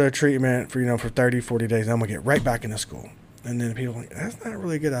going to go to treatment for, for 30, 40 days, and I'm going to get right back into school. And then people are like, that's not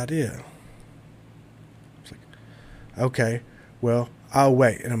really a good idea. It's okay, well, I'll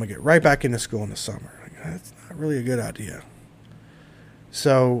wait, and I'm going to get right back into school in the summer. That's not really a good idea.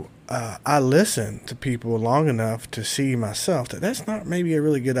 So I listened to people long enough to see myself that that's not maybe a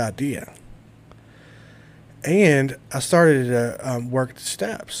really good idea. And I started to work the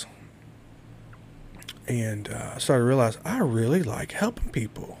steps. And I started to realize I really like helping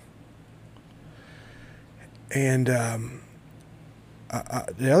people. And the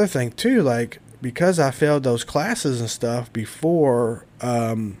other thing, too, because I failed those classes and stuff before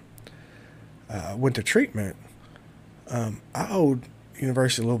I went to treatment, I owed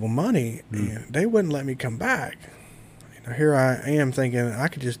University of Louisville money, and they wouldn't let me come back. Here I am thinking I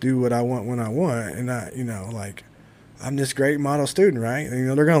could just do what I want when I want, and I'm this great model student, right? And,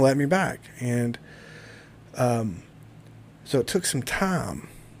 they're going to let me back. And so it took some time.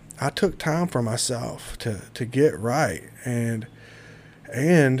 I took time for myself to get right and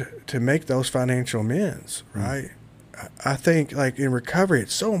to make those financial amends, right? I think in recovery,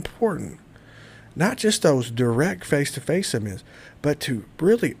 it's so important, not just those direct face-to-face amends, but to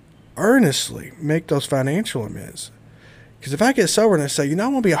really earnestly make those financial amends. Because if I get sober and I say, I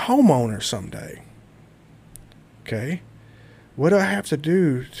want to be a homeowner someday, okay, what do I have to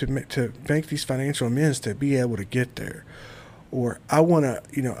do to make these financial amends to be able to get there? Or I want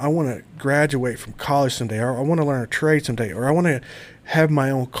to graduate from college someday, or I want to learn a trade someday, or I want to have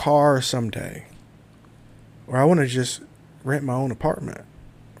my own car someday, or I want to just rent my own apartment,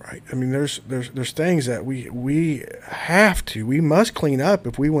 right? I mean, there's things that we must clean up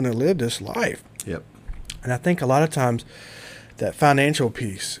if we want to live this life. Yep. And I think a lot of times that financial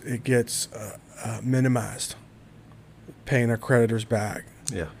piece, it gets minimized. Paying our creditors back.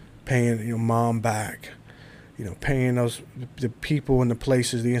 Yeah. Paying, mom back. Paying the people and the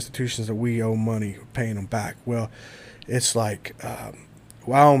places, the institutions that we owe money, paying them back. Well, it's I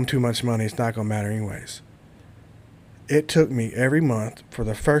owe them too much money. It's not going to matter anyways. It took me every month for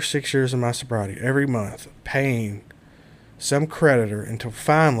the first 6 years of my sobriety, every month, paying some creditor until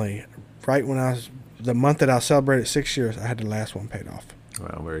finally, right when the month that I celebrated 6 years, I had the last one paid off.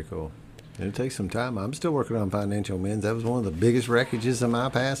 Wow, very cool. It takes some time. I'm still working on financial amends. That was one of the biggest wreckages in my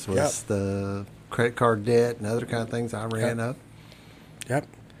past was the credit card debt and other kind of things I ran up. Yep.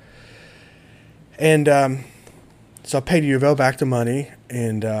 And so I paid U of L back the money,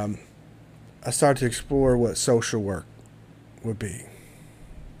 and I started to explore what social work would be.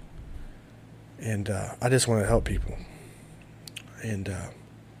 And I just wanted to help people. And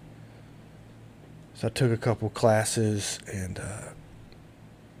so I took a couple classes and,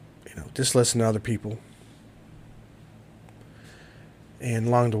 just listen to other people. And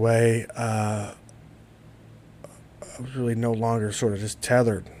along the way, I was really no longer sort of just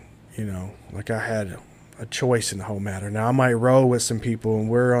tethered, I had a choice in the whole matter. Now, I might roll with some people and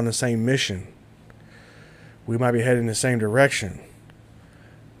we're on the same mission. We might be heading in the same direction.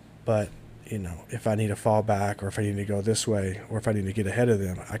 But, if I need to fall back or if I need to go this way or if I need to get ahead of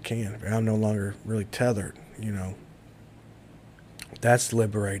them, I can. I'm no longer really tethered, That's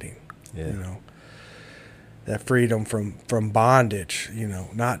liberating, Yeah. That freedom from bondage,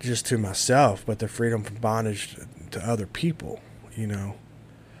 not just to myself, but the freedom from bondage to other people, And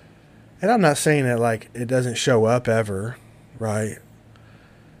I'm not saying that like it doesn't show up ever, right?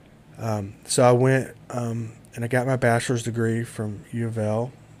 So I went and I got my bachelor's degree from U of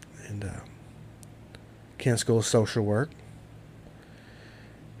L and Kent School of Social Work.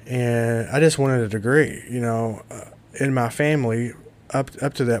 And I just wanted a degree, in my family up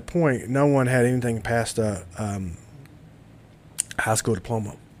to that point, no one had anything past a high school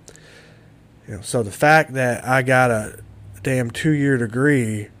diploma. So the fact that I got a damn 2-year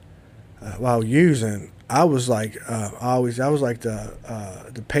degree while using, I was like I was like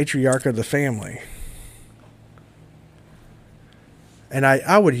the patriarch of the family, and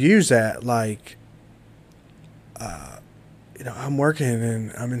I would use that like I'm working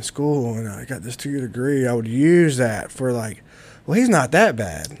and I'm in school and I got this 2-year degree. I would use that for like, well, he's not that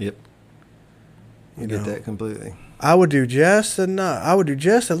bad. Yep. I get that completely. I would do just enough. I would do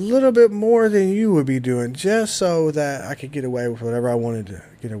just a little bit more than you would be doing, just so that I could get away with whatever I wanted to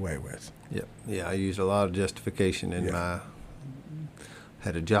get away with. Yep. Yeah, I used a lot of justification in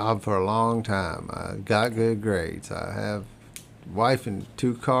had a job for a long time. I got good grades. I have a wife and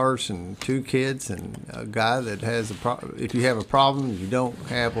 2 cars and 2 kids and a guy that has if you have a problem, you don't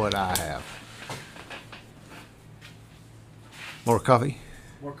have what I have. More coffee?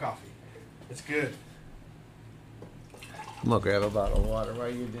 More coffee. It's good. I'm going to grab a bottle of water while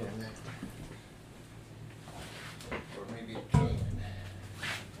you're doing that. Or maybe a can.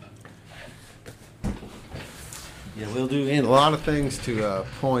 Yeah, we'll do a lot of things to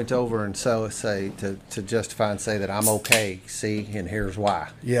point over and say to justify and say that I'm okay, see, and here's why.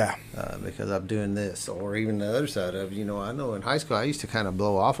 Yeah. Because I'm doing this. Or even the other side of, I know in high school I used to kind of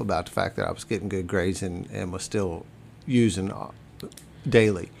blow off about the fact that I was getting good grades and was still using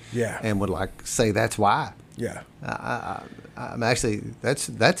daily. Yeah. And would like say that's why. Yeah. I'm actually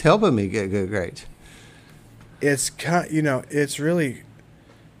that's helping me get good grades. It's it's really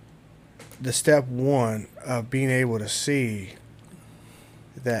the step one of being able to see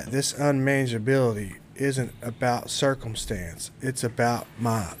that this unmanageability isn't about circumstance. It's about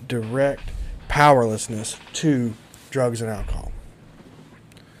my direct powerlessness to drugs and alcohol.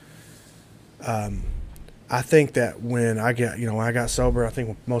 I think that when I got sober, I think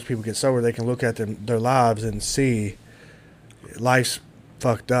when most people get sober, they can look at their lives and see life's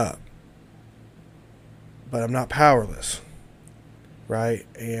fucked up. But I'm not powerless, right?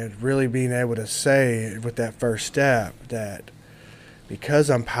 And really being able to say with that first step that because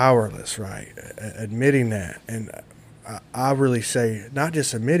I'm powerless, right? Admitting that. And I really say not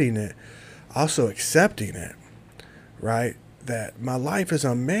just admitting it, also accepting it, right? That my life is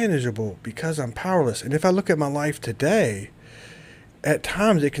unmanageable because I'm powerless. And if I look at my life today, at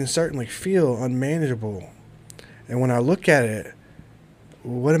times it can certainly feel unmanageable. And when I look at it,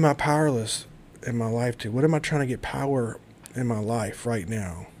 what am I powerless in my life to? What am I trying to get power in my life right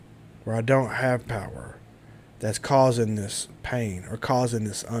now where I don't have power that's causing this pain or causing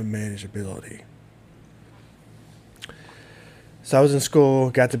this unmanageability? So I was in school,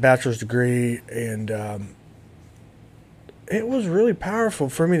 got the bachelor's degree, and it was really powerful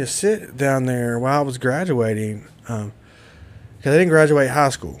for me to sit down there while I was graduating, because I didn't graduate high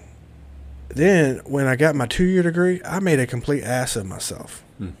school. Then when I got my 2-year degree, I made a complete ass of myself.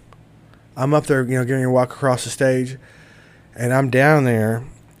 I'm up there, getting a walk across the stage, and I'm down there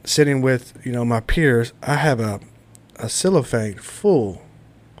sitting with, my peers. I have a cellophane full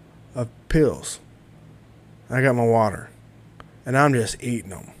of pills. I got my water, and I'm just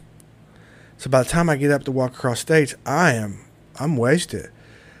eating them. So by the time I get up to walk across stage, I'm wasted.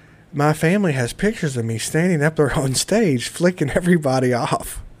 My family has pictures of me standing up there on stage, flicking everybody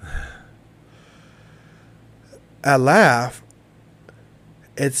off. I laugh.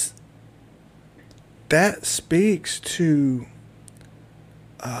 That speaks to,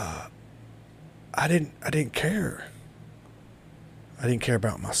 I didn't care. I didn't care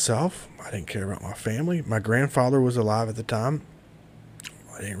about myself. I didn't care about my family. My grandfather was alive at the time.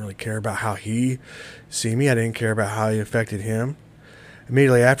 I didn't really care about how he see me. I didn't care about how he affected him.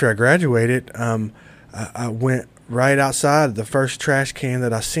 Immediately after I graduated, I went right outside the first trash can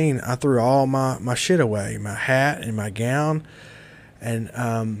that I seen. I threw all my shit away, my hat and my gown. And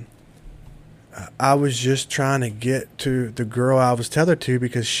I was just trying to get to the girl I was tethered to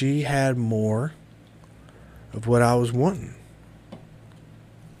because she had more of what I was wanting.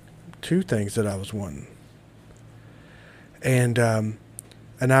 2 things that I was wanting. And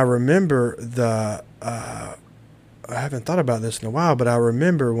And I remember I haven't thought about this in a while, but I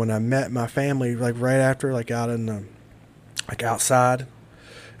remember when I met my family, like right after, like out in the, like outside,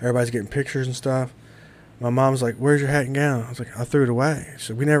 everybody's getting pictures and stuff. My mom's like, "Where's your hat and gown?" I was like, "I threw it away." She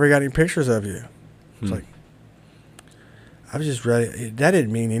said, "We never got any pictures of you." It's like, I was just ready. That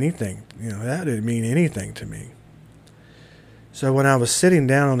didn't mean anything. That didn't mean anything to me. So when I was sitting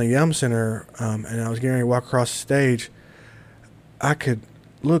down on the Yum Center and I was getting ready to walk across the stage, I could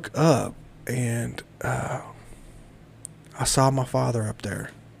look up and I saw my father up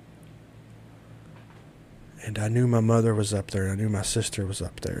there. And I knew my mother was up there. And I knew my sister was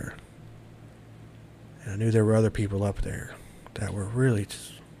up there. And I knew there were other people up there that were really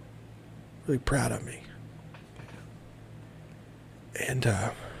proud of me. And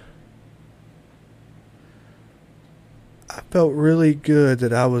I felt really good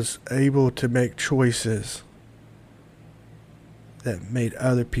that I was able to make choices that made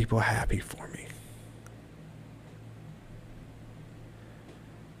other people happy for me.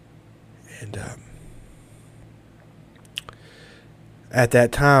 And at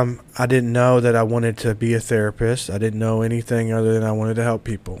that time, I didn't know that I wanted to be a therapist. I didn't know anything other than I wanted to help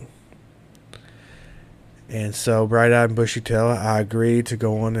people. And so, bright-eyed and bushy-tailed, I agreed to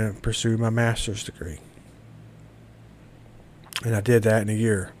go on and pursue my master's degree. And I did that in a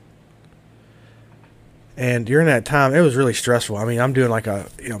year. And during that time, it was really stressful. I mean, I'm doing like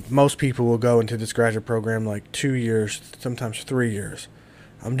most people will go into this graduate program like 2 years, sometimes 3 years.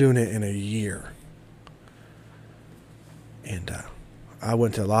 I'm doing it in a year. And I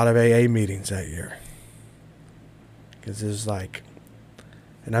went to a lot of AA meetings that year. Because it was like,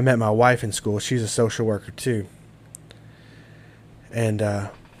 and I met my wife in school. She's a social worker too. And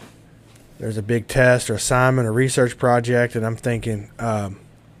there's a big test or assignment or research project, and I'm thinking, I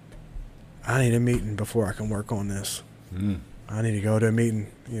need a meeting before I can work on this. I need to go to a meeting,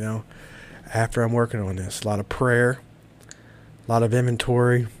 after I'm working on this. A lot of prayer, a lot of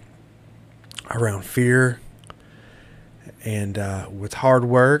inventory around fear, and with hard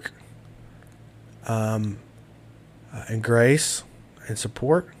work and grace and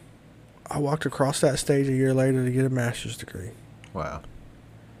support, I walked across that stage a year later to get a master's degree. Wow.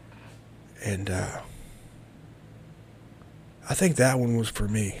 And I think that one was for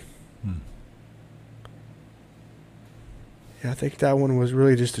me. Yeah, I think that one was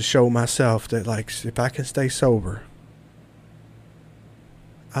really just to show myself that, like, if I can stay sober,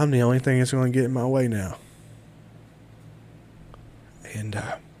 I'm the only thing that's going to get in my way now. And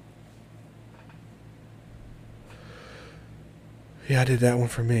yeah, I did that one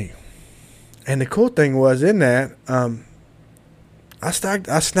for me. And the cool thing was in that, I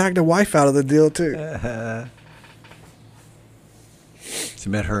snagged a wife out of the deal too. So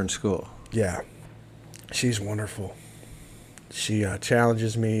you met her in school. Yeah, she's wonderful. She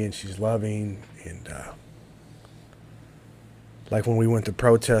challenges me, and she's loving. And like when we went to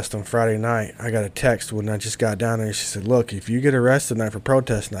protest on Friday night, I got a text when I just got down there. She said, "Look, if you get arrested tonight for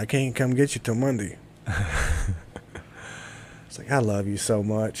protesting, I can't come get you till Monday." It's like, I love you so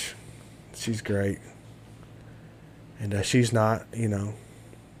much. She's great. And she's not,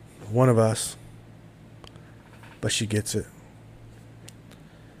 one of us, but she gets it.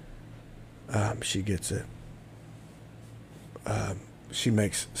 She gets it. She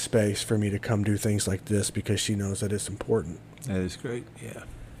makes space for me to come do things like this because she knows that it's important. That is great, yeah.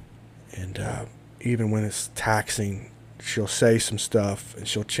 And even when it's taxing, she'll say some stuff and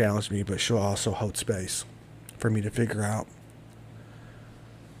she'll challenge me, but she'll also hold space for me to figure out.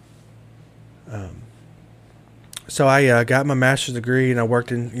 So I got my master's degree, and I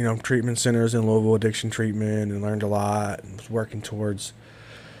worked in treatment centers in Louisville, addiction treatment, and learned a lot, and was working towards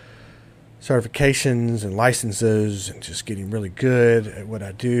certifications and licenses and just getting really good at what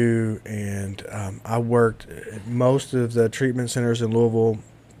I do. And I worked at most of the treatment centers in Louisville,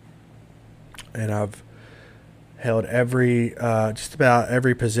 and I've held just about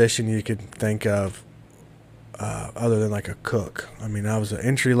every position you could think of other than like a cook. I mean, I was an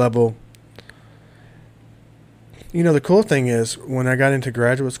entry level. The cool thing is when I got into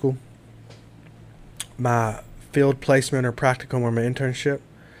graduate school, my field placement or practicum or my internship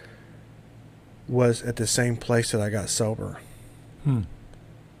was at the same place that I got sober. And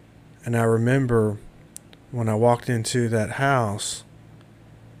I remember when I walked into that house,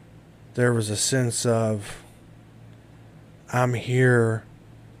 there was a sense of, I'm here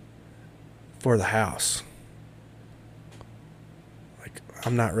for the house. Like,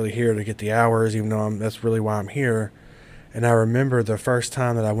 I'm not really here to get the hours, even though that's really why I'm here. And I remember the first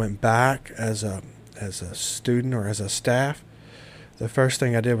time that I went back as a student or as a staff, the first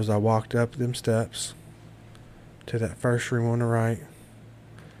thing I did was I walked up them steps to that first room on the right.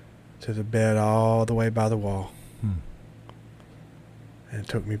 to the bed all the way by the wall. Hmm. And it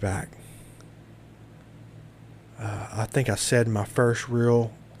took me back. I think I said my first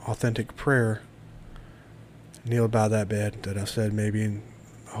real authentic prayer, kneeled by that bed, that I said maybe in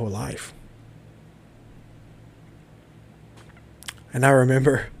my whole life. And I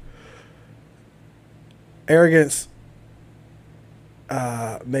remember arrogance,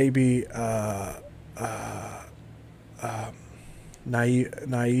 maybe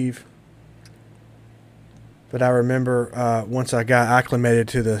naive. But I remember once I got acclimated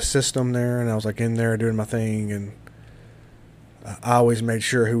to the system there, and I was like in there doing my thing, and I always made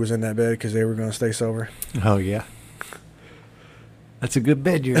sure who was in that bed because they were going to stay sober. Oh, yeah. That's a good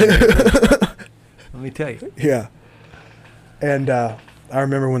bed you're in. Let me tell you. Yeah. And I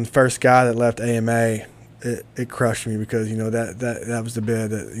remember when the first guy that left AMA, it crushed me because, you know, that was the bed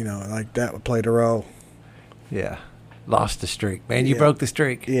that, you know, like that played a role. Yeah. Lost the streak. Man, you Yeah. broke the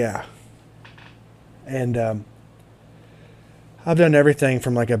streak. Yeah. And I've done everything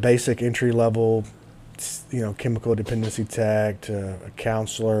from like a basic entry level, you know, chemical dependency tag to a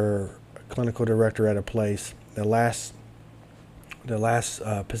counselor, a clinical director at a place. The last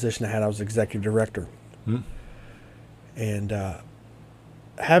position I had, I was executive director. Hmm. And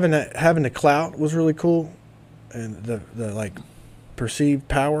having the clout was really cool, and the like perceived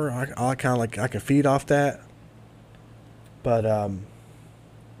power, I kind of like I could feed off that. But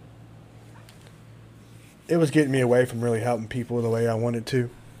it was getting me away from really helping people the way I wanted to,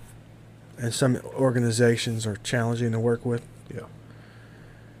 and some organizations are challenging to work with. Yeah.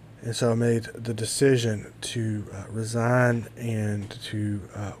 And so I made the decision to resign and to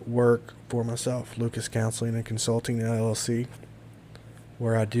work for myself, Lucas Counseling and Consulting LLC,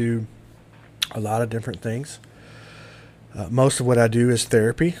 where I do a lot of different things. Most of what I do is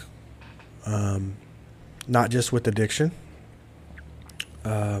therapy, not just with addiction.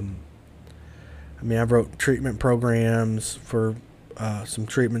 I mean, I wrote treatment programs for some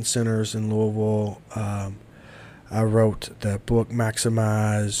treatment centers in Louisville. I wrote the book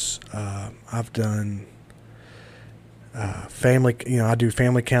Maximize. I've done family, you know, I do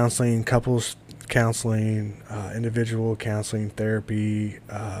family counseling, couples counseling, individual counseling, therapy,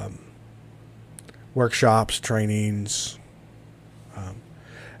 workshops, trainings.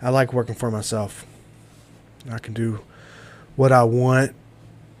 I like working for myself. I can do what I want.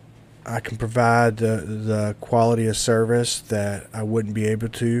 I can provide the quality of service that I wouldn't be able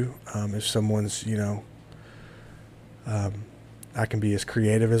to if someone's, you know, I can be as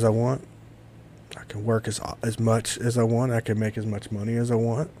creative as I want. I can work as much as I want. I can make as much money as I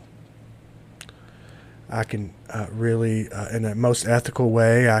want. I can really, in the most ethical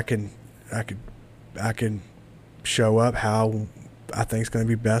way, I can show up how I think is going to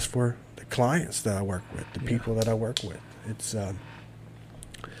be best for the clients that I work with, the people that I work with. It's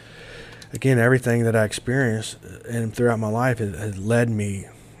again, everything that I experienced and throughout my life has led me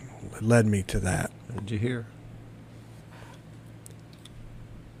to that. Did you hear?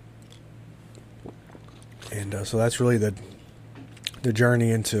 And so that's really the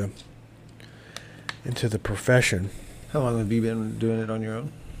journey into the profession. How long have you been doing it on your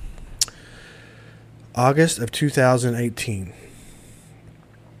own? August of 2018.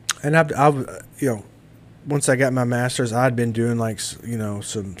 And I've you know, once I got my master's, I'd been doing like, you know,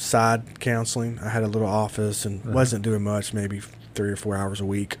 some side counseling. I had a little office and wasn't doing much, maybe 3 or 4 hours a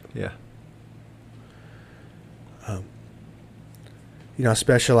week. Yeah. You know, I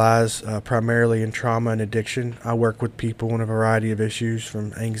specialize primarily in trauma and addiction. I work with people in a variety of issues,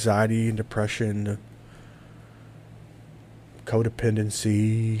 from anxiety and depression to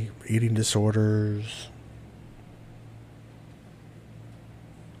codependency, eating disorders.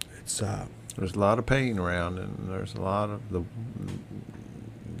 It's There's a lot of pain around, and there's a lot of the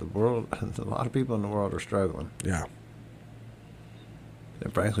world. A lot of people in the world are struggling, yeah,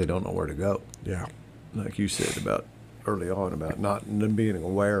 and frankly don't know where to go. yeah, Like you said about early on about not being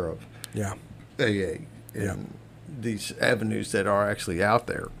aware of yeah, AA Yeah. and these avenues that are actually out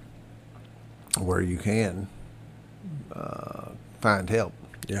there where you can find help.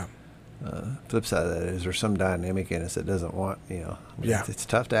 yeah, Flip side of that is there's some dynamic in us that doesn't want, you know. I mean, Yeah. it's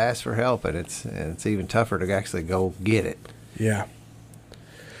tough to ask for help, and it's even tougher to actually go get it. yeah.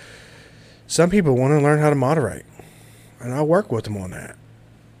 Some people want to learn how to moderate, and I work with them on that.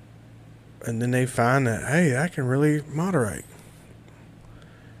 And then they find that, hey, I can really moderate.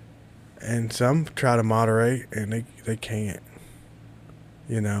 And some try to moderate, and they can't.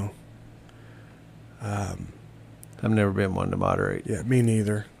 You know. I've never been one to moderate Yeah, me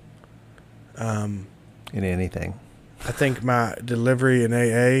neither. in anything. I think my delivery in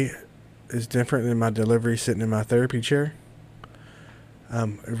AA is different than my delivery sitting in my therapy chair.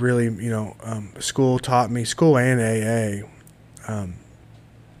 It really, school taught me, school and AA,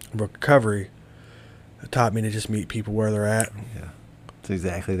 recovery taught me to just meet people where they're at. Yeah. It's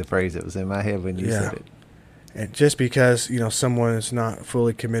exactly the phrase that was in my head when you Yeah. said it. And just because, someone is not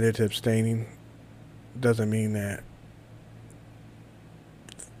fully committed to abstaining doesn't mean that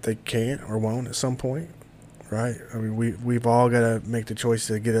they can't or won't at some point, right? I mean, we've all got to make the choice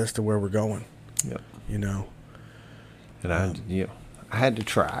to get us to where we're going, Yep. And I had to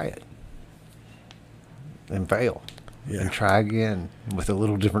try it and fail. Yeah. And try again with a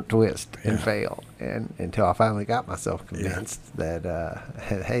little different twist and Yeah. fail. And until I finally got myself convinced that,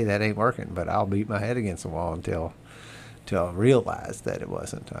 hey, that ain't working, but I'll beat my head against the wall until I realized that it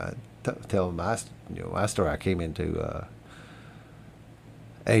wasn't. I tell my story. I came into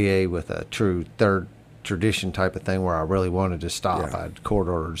AA with a true third tradition type of thing where I really wanted to stop. Yeah. I'd court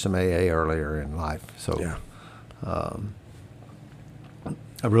ordered some AA earlier in life. So Yeah.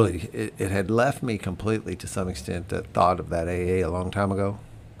 it had left me completely to some extent the thought of that AA a long time ago.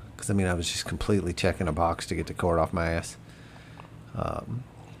 Because, I was just completely checking a box to get the court off my ass.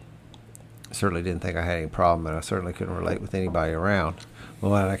 Certainly didn't think I had any problem, and I certainly couldn't relate with anybody around.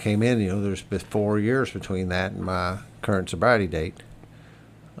 Well, when I came in, there's been 4 years between that and my current sobriety date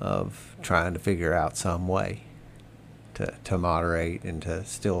of trying to figure out some way to moderate and to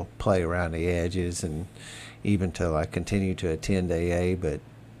still play around the edges, and even to continue to attend AA, but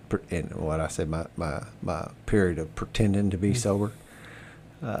in what I said, my period of pretending to be sober,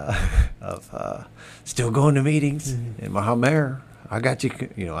 of still going to meetings. And Mahamir, I got you.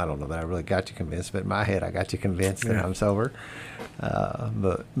 I don't know that I really got you convinced, but in my head, I got you convinced that I'm sober.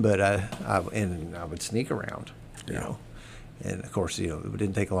 But I would sneak around, And of course, it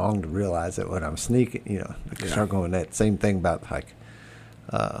didn't take long to realize that when I'm sneaking, start going that same thing about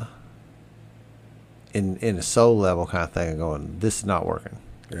in a soul level kind of thing, and going, this is not working.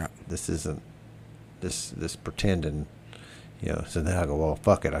 Yeah. This isn't this pretending, So then I go, well,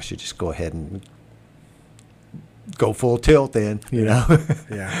 fuck it. I should just go ahead and go full tilt then, Yeah.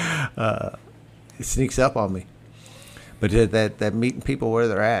 It sneaks up on me. But that meeting people where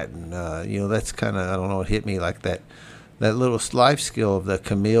they're at, and that's kind of, I don't know, it hit me like that little life skill of the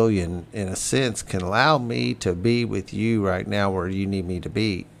chameleon, in a sense, can allow me to be with you right now where you need me to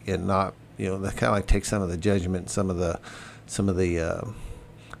be, and not, that kind of take some of the judgment, some of the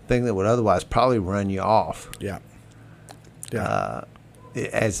thing that would otherwise probably run you off. Yeah. Yeah.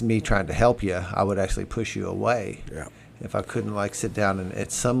 As me trying to help you, I would actually push you away. Yeah. If I couldn't sit down and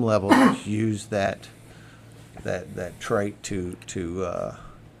at some level use that trait to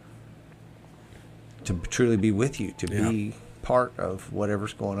truly be with you, to be part of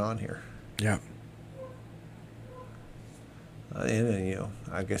whatever's going on here. Yeah. And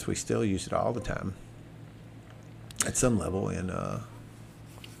I guess we still use it all the time at some level. And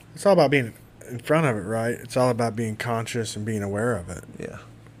it's all about being in front of it, right? It's all about being conscious and being aware of it. yeah.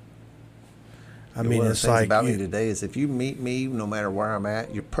 I mean, one of it's the things like about me today is if you meet me, no matter where I'm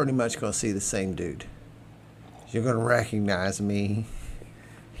at, you're pretty much going to see the same dude. You're going to recognize me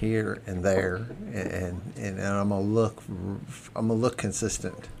here and there, and I'm gonna look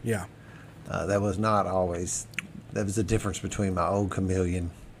consistent. Yeah. That was not always. That was the difference between my old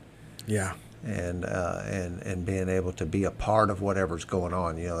chameleon Yeah. and being able to be a part of whatever's going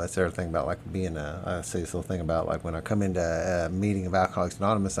on. That's the other thing about being I say this little thing about when I come into a meeting of Alcoholics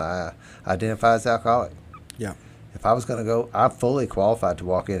Anonymous, I identify as alcoholic. Yeah. If I was going to go, I'm fully qualified to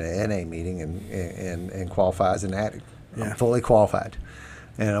walk in an NA meeting and qualify as an addict. Yeah. I'm fully qualified.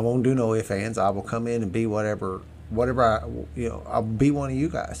 And I won't do no ifs, ands. I will come in and be whatever I'll be one of you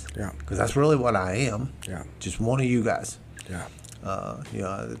guys. Yeah. Because that's really what I am. Yeah. Just one of you guys. Yeah.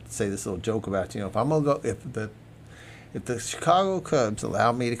 I say this little joke about, if I'm going to go, if the Chicago Cubs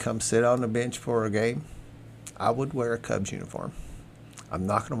allow me to come sit on the bench for a game, I would wear a Cubs uniform. I'm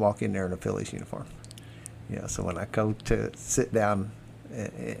not going to walk in there in a Phillies uniform. So when I go to sit down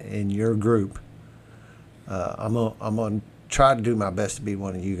in your group, I'm gonna try to do my best to be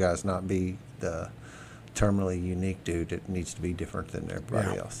one of you guys, not be the terminally unique dude that needs to be different than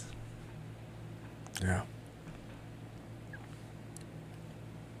everybody else. Yeah.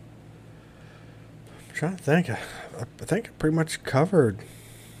 I'm trying to think. I think I pretty much covered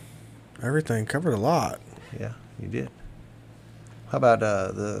everything. Covered a lot. Yeah, you did. How about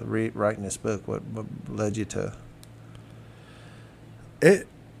writing this book? What led you to? It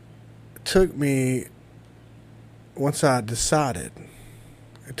took me, once I decided,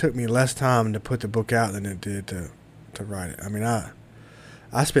 it took me less time to put the book out than it did to write it. I mean, I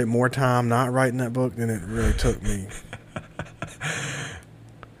spent more time not writing that book than it really took me.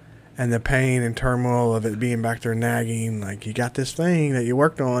 and the pain and turmoil of it being back there nagging. Like, you got this thing that you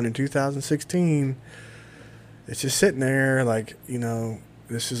worked on in 2016. It's just sitting there, like,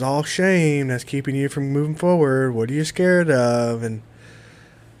 this is all shame that's keeping you from moving forward. What are you scared of? And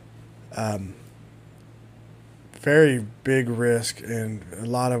very big risk and a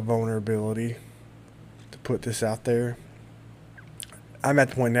lot of vulnerability to put this out there. I'm at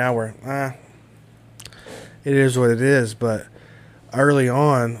the point now where it is what it is, but early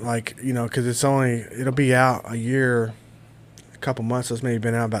on, like, because it'll be out a year, a couple months, so it's maybe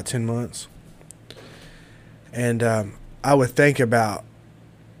been out about 10 months. And I would think about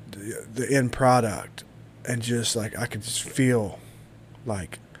the end product, and just like I could just feel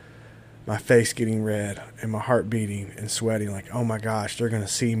like my face getting red and my heart beating and sweating, like, oh my gosh, they're going to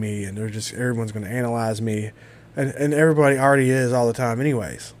see me, and everyone's going to analyze me, and everybody already is all the time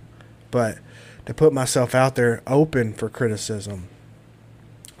anyways. But to put myself out there open for criticism,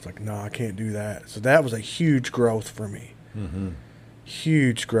 it's like, no, I can't do that. So that was a huge growth for me. Mm-hmm.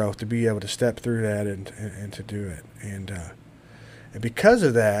 Huge growth to be able to step through that and to do it. And because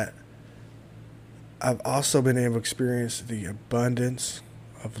of that, I've also been able to experience the abundance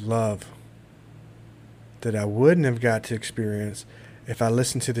of love that I wouldn't have got to experience if I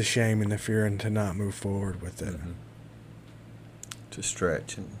listened to the shame and the fear and to not move forward with it. Mm-hmm. To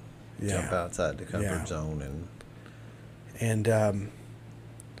stretch and jump outside the comfort zone. And I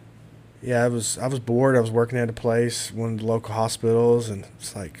was bored. I was working at a place, one of the local hospitals, and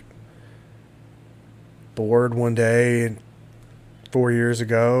it's like bored one day and 4 years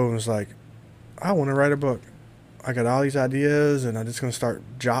ago, and was like, I want to write a book. I got all these ideas, and I'm just going to start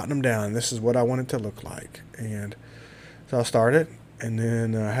jotting them down. This is what I want it to look like. And so I started, and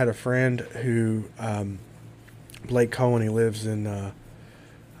then I had a friend who, Blake Cohen, he lives in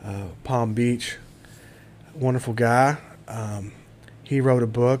Palm Beach, wonderful guy. He wrote a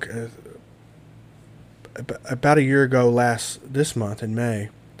book about a year ago this month in May.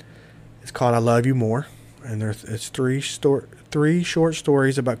 It's called I Love You More, and it's three short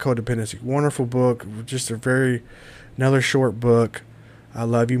stories about codependency. Wonderful book, just another short book, I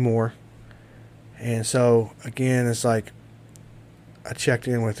Love You More. And so again, it's like I checked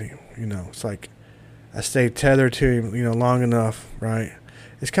in with him, it's like I stayed tethered to him, long enough, right?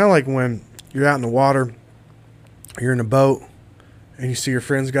 It's kind of like when you're out in the water, you're in a boat, and you see your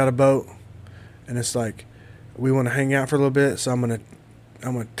friends got a boat, and it's like, we want to hang out for a little bit, so I'm gonna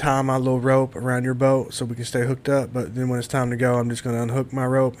tie my little rope around your boat so we can stay hooked up. But then when it's time to go, I'm just gonna unhook my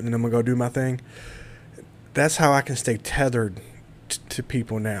rope, and then I'm gonna go do my thing. That's how I can stay tethered to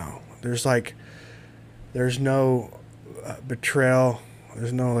people now. There's no betrayal.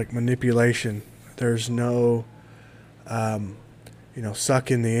 There's no like manipulation. There's no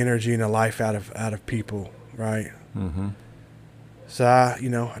sucking the energy and the life out of people, right? Mm-hmm. So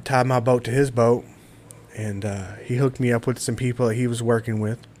I tied my boat to his boat, and he hooked me up with some people that he was working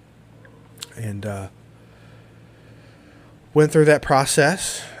with, and went through that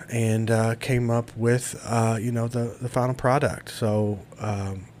process and came up with the final product. So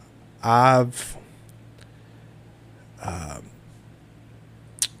I've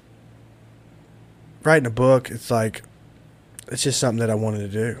writing a book. It's just something that I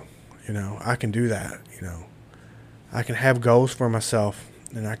wanted to do. I can do that. I can have goals for myself,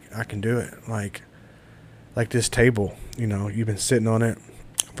 and I can do it. Like this table, you've been sitting on it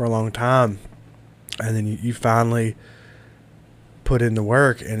for a long time, and then you finally put in the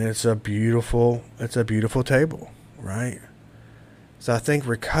work, and it's a beautiful table, right? So I think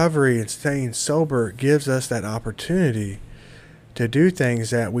recovery and staying sober gives us that opportunity to do things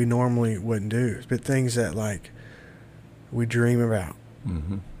that we normally wouldn't do, but things that we dream about,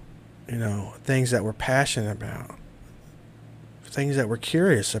 mm-hmm. Things that we're passionate about, things that we're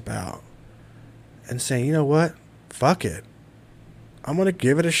curious about, and saying, you know what, fuck it, I'm going to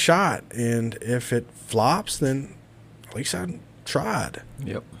give it a shot. And if it flops, then at least I tried.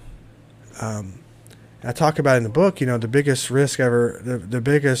 Yep. I talk about in the book, the biggest risk ever, the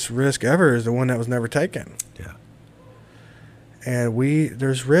biggest risk ever is the one that was never taken. Yeah. And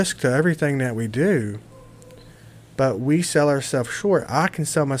there's risk to everything that we do, but we sell ourselves short. I can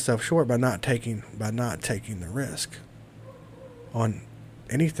sell myself short by not taking the risk on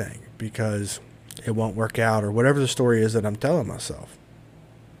anything, because it won't work out, or whatever the story is that I'm telling myself.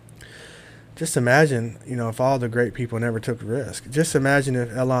 Just imagine, if all the great people never took the risk. Just imagine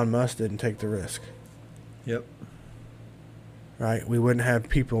if Elon Musk didn't take the risk. Yep. Right? We wouldn't have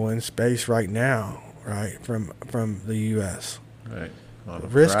people in space right now, right, from the U.S. Right. On a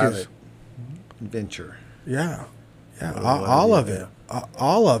risk private venture. Yeah. All of it.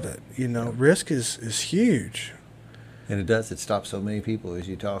 All of it. Risk is huge. And it does. It stops so many people as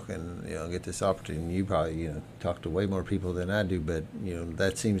you talk and get this opportunity. You probably talk to way more people than I do, but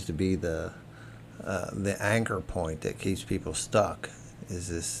that seems to be the anchor point that keeps people stuck.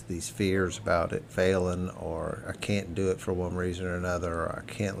 Is these fears about it failing, or I can't do it for one reason or another, or I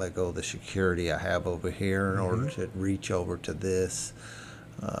can't let go of the security I have over here in order to reach over to this.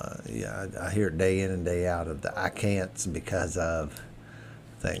 I hear it day in and day out of the I can'ts because of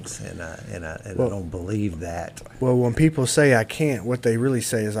things, and I don't believe that. Well, when people say I can't, what they really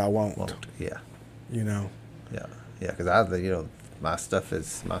say is I won't. Yeah. Yeah. Because my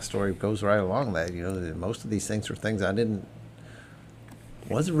story goes right along that. Most of these things were things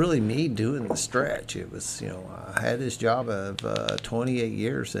wasn't really me doing the stretch. It was, I had this job of 28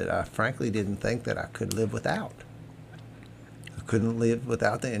 years that I frankly didn't think that I could live without. I couldn't live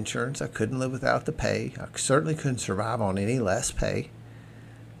without the insurance. I couldn't live without the pay. I certainly couldn't survive on any less pay.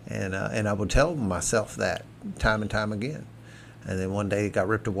 And I would tell myself that time and time again. And then one day it got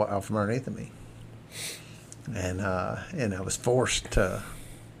ripped out from underneath of me. And I was forced to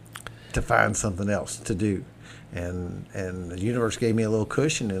find something else to do. And the universe gave me a little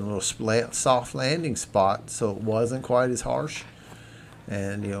cushion and a little soft landing spot, so it wasn't quite as harsh.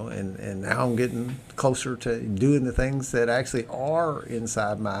 And and now I'm getting closer to doing the things that actually are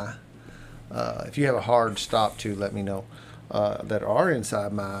inside my. If you have a hard stop to, let me know. That are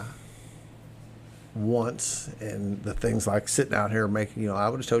inside my wants, and the things like sitting out here making. I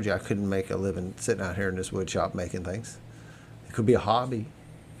would have told you I couldn't make a living sitting out here in this wood shop making things. It could be a hobby.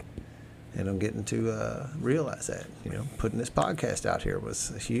 And I'm getting to realize that, putting this podcast out here was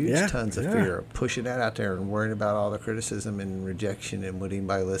huge, tons of fear of pushing that out there and worrying about all the criticism and rejection and would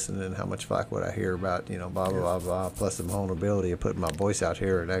anybody listen and how much flack would I hear about, blah, blah, blah, blah, plus the vulnerability of putting my voice out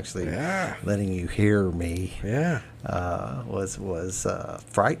here and actually letting you hear me was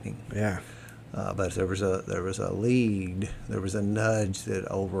frightening. Yeah. But there was a lead, there was a nudge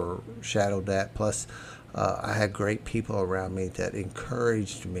that overshadowed that. Plus, I had great people around me that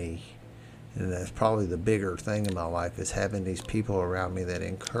encouraged me. And that's probably the bigger thing in my life is having these people around me that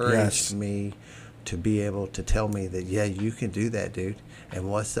encouraged me to be able to tell me that, you can do that, dude.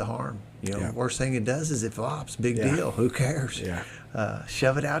 And what's the harm? Worst thing it does is it flops. Big deal. Who cares? Yeah.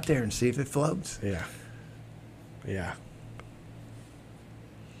 Shove it out there and see if it floats. Yeah. Yeah.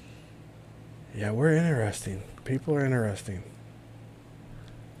 Yeah, we're interesting. People are interesting.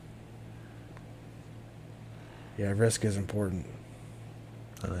 Yeah, risk is important.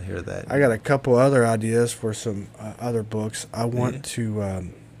 I hear that. I got a couple other ideas for some other books. I want to.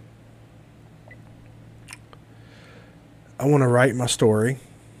 I want to write my story,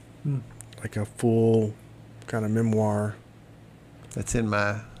 like a full kind of memoir. That's in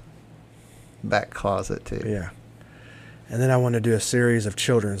my back closet too. Yeah, and then I want to do a series of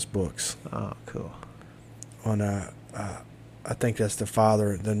children's books. Oh, cool. On I think that's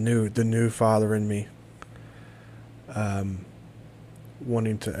the new father in me.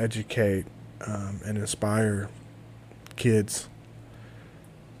 Wanting to educate and inspire kids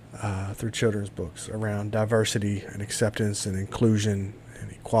through children's books around diversity and acceptance and inclusion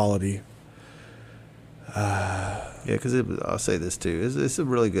and equality. Because I'll say this too. It's a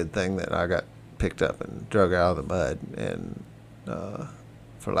really good thing that I got picked up and drug out of the mud and,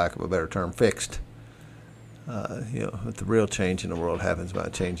 for lack of a better term, fixed. The real change in the world happens by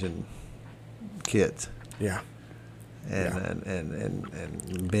changing kids. Yeah.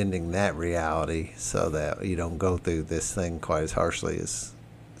 And bending that reality so that you don't go through this thing quite as harshly as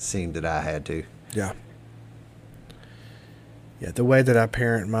it seemed that I had to. Yeah. Yeah, the way that I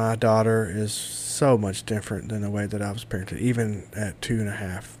parent my daughter is so much different than the way that I was parented, even at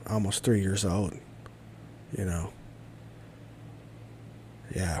 2.5, almost 3 years old. Yeah.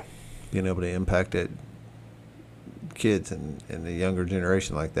 Being able to impact it. Kids and the younger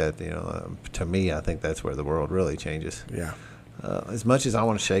generation like that, to me, I think that's where the world really changes. Yeah. As much as I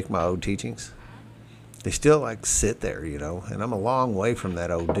want to shake my old teachings, they still sit there, and I'm a long way from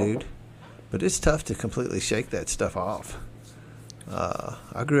that old dude, but it's tough to completely shake that stuff off.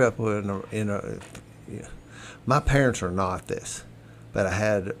 I grew up my parents are not this, but I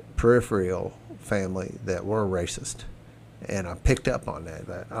had peripheral family that were racist. And I picked up on that.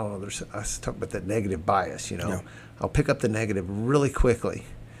 I don't know. I talk about that negative bias. Yeah. I'll pick up the negative really quickly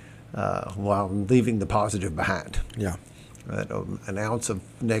while leaving the positive behind. Yeah. An ounce of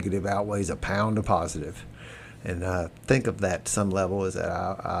negative outweighs a pound of positive. And I think of that to some level is that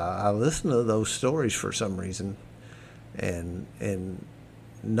I listen to those stories for some reason, and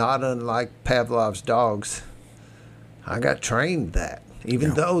not unlike Pavlov's dogs, I got trained that.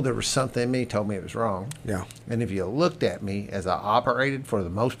 Even though there was something in me told me it was wrong. Yeah. And if you looked at me as I operated for the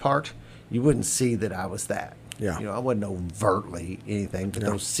most part, you wouldn't see that I was that. Yeah. You know, I wasn't overtly anything, but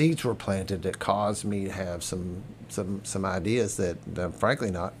Yeah. those seeds were planted that caused me to have some ideas that I'm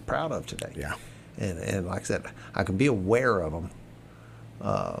frankly not proud of today. Yeah. And like I said, I can be aware of them,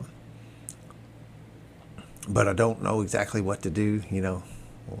 but I don't know exactly what to do. You know,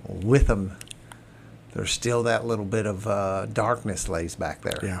 with them. There's still that little bit of darkness lays back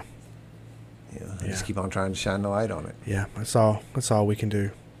there. Yeah. You know, I Yeah. just keep on trying to shine the light on it. Yeah. That's all we can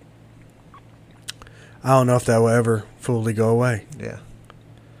do. I don't know if that will ever fully go away. Yeah.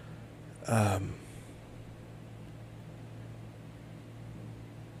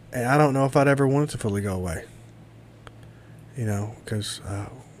 And I don't know if I'd ever want it to fully go away. You know, because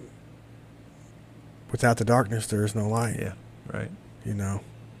without the darkness, there is no light. Yeah. Right. You know.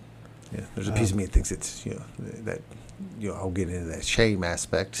 Yeah. There's a piece of me that thinks it's, you know, that, you know, I'll get into that shame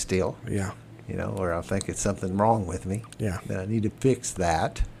aspect still. Yeah. You know, or I'll think it's something wrong with me. Yeah. That I need to fix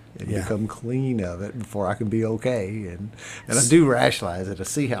that and Yeah. become clean of it before I can be okay. And I do rationalize it. I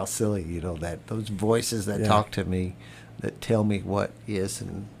see how silly, you know, that those voices that Yeah. talk to me, that tell me what is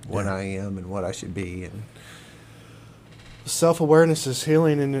and what Yeah. I am and what I should be. And Self-awareness is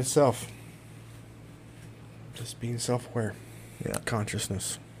healing in itself. Just being self-aware. yeah.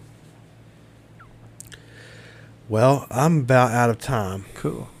 Consciousness. Well, I'm about out of time.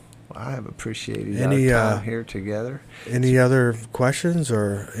 Cool. Well, I have appreciated Any, our time here together. Any other questions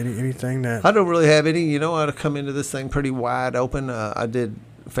or anything that... I don't really have any. You know, I'd come into this thing pretty wide open. I did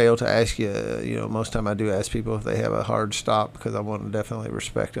fail to ask you. You know, most time I do ask people if they have a hard stop because I want to definitely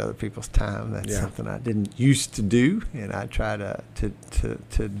respect other people's time. That's Yeah. something I didn't used to do, and I try to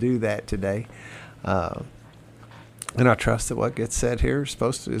do that today. And I trust that what gets said here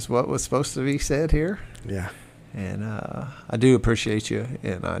is what was supposed to be said here. Yeah. And I do appreciate you,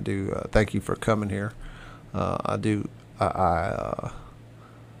 and I do thank you for coming here. I'm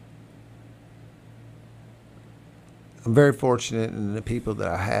very fortunate in the people that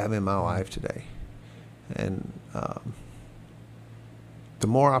I have in my life today. And the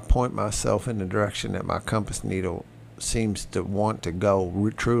more I point myself in the direction that my compass needle seems to want to go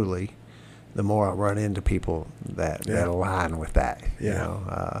truly, the more I run into people that align with that. Yeah. You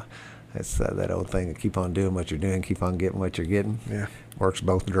know, it's that old thing, keep on doing what you're doing, keep on getting what you're getting. Yeah. Works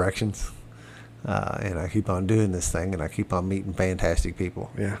both directions. And I keep on doing this thing, and I keep on meeting fantastic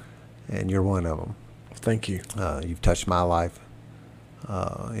people. Yeah. And you're one of them. Thank you. You've touched my life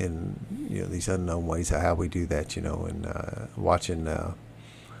in, you know, these unknown ways of how we do that, you know, and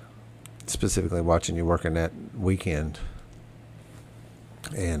specifically watching you working that weekend,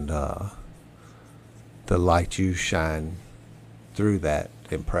 and the light you shine through that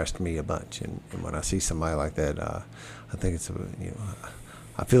impressed me a bunch. And when I see somebody like that, I think it's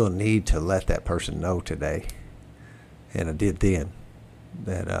I feel a need to let that person know today, and I did then,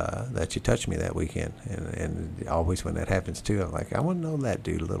 that you touched me that weekend. And always when that happens too, I'm like, I want to know that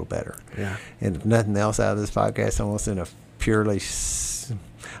dude a little better. Yeah. And if nothing else out of this podcast, almost in a purely,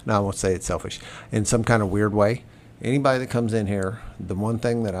 no, I won't say it's selfish, in some kind of weird way, anybody that comes in here, the one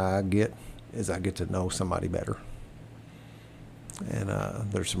thing that I get is I get to know somebody better. And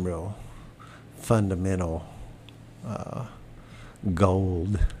there's some real fundamental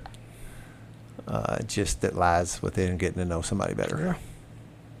gold just that lies within getting to know somebody better. Yeah.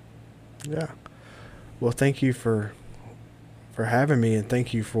 Yeah. Well, thank you for having me, and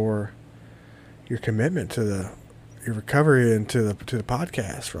thank you for your commitment to your recovery and to the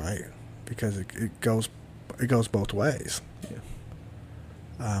podcast, right? Because it goes both ways.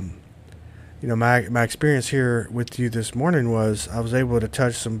 Yeah. You know, my experience here with you this morning was I was able to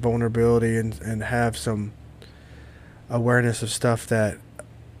touch some vulnerability and have some awareness of stuff that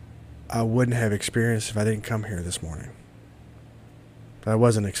I wouldn't have experienced if I didn't come here this morning. That I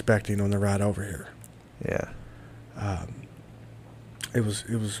wasn't expecting on the ride over here. Yeah. It was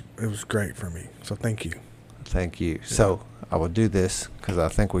great for me. So thank you. Thank you. So I will do this because I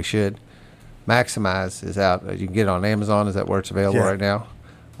think we should. Maximize is out. You can get it on Amazon. Is that where it's available right now?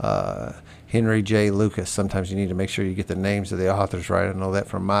 Henry J. Lucas. Sometimes you need to make sure you get the names of the authors right. I know that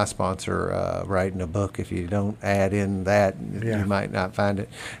from my sponsor writing a book. If you don't add in that, you might not find it.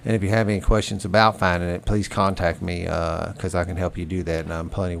 And if you have any questions about finding it, please contact me because I can help you do that, and I'm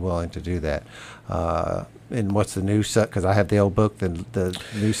plenty willing to do that. And what's the new because I have the old book, the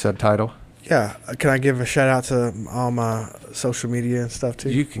new subtitle. Yeah. Can I give a shout out to all my social media and stuff too?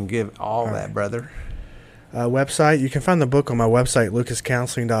 You can give all that, right, brother. Website. You can find the book on my website,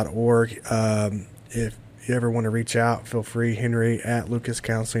 lucascounseling.org. If you ever want to reach out, feel free, Henry at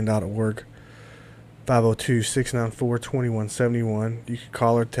lucascounseling.org, 502-694-2171. You can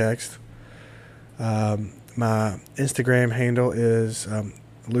call or text. My Instagram handle is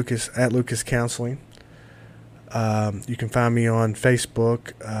Lucas at Lucas Counseling. You can find me on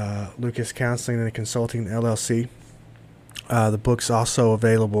Facebook, Lucas Counseling and Consulting LLC. The book's also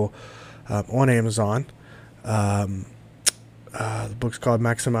available on Amazon. The book's called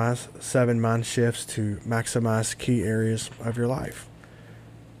Maximize 7 Mind Shifts to Maximize Key Areas of Your Life.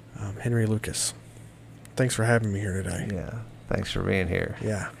 Henry Lucas. Thanks for having me here today. Yeah, thanks for being here.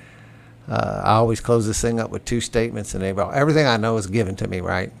 Yeah. I always close this thing up with 2 statements, and everything I know is given to me,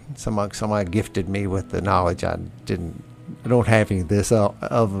 right? Somebody gifted me with the knowledge I don't have any of this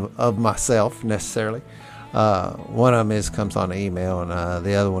of myself necessarily. One of them comes on an email, and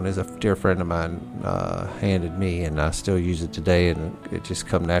the other one is a dear friend of mine handed me, and I still use it today, and it just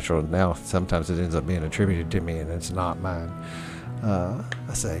come natural. Now sometimes it ends up being attributed to me, and it's not mine.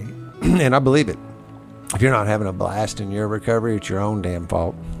 I say, and I believe it. If you're not having a blast in your recovery, it's your own damn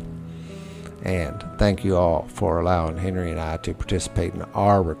fault. And thank you all for allowing Henry and I to participate in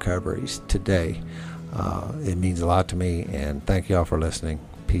our recoveries today. It means a lot to me, and thank you all for listening.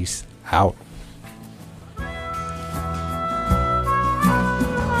 Peace out.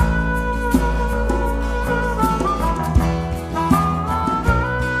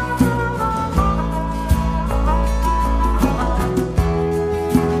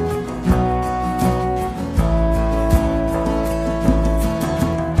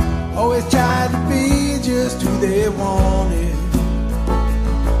 Always tried to be just who they wanted.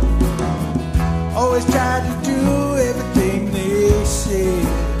 Always tried to do everything they said.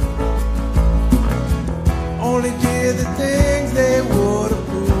 Only did the things they would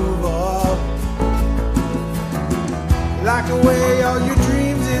approve of. Lock away all your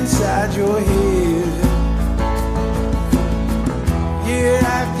dreams inside your head. Year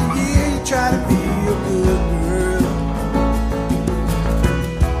after year you try to be a good girl.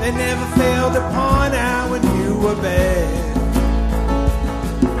 They never failed to point out when you were bad.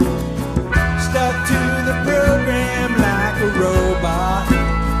 Stuck to the program like a robot.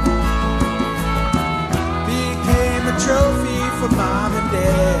 Became a trophy for mom and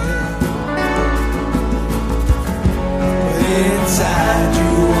dad. But inside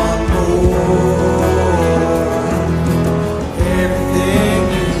you want more. Everything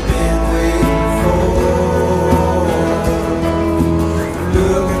you've been waiting for.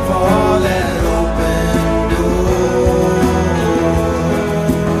 Looking for that open door.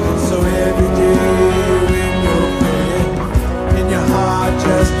 So every day when you're praying, in your heart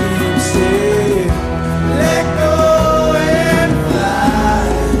just keeps saying, let go and fly.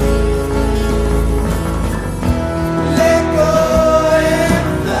 Let go and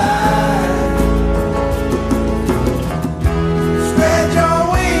fly. Spread your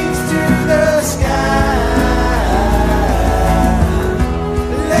wings to the sky.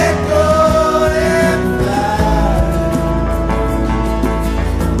 Let go and fly.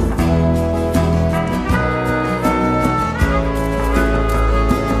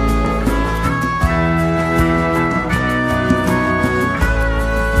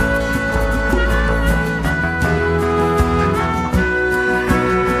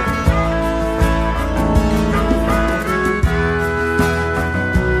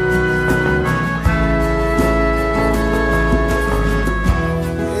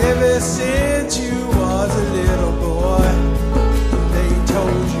 Ever since you was a little boy, they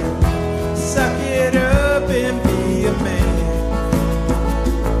told you, suck it up and be a man.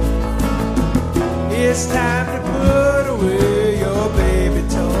 It's time to put away your baby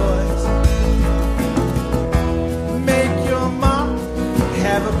toys. Make your mom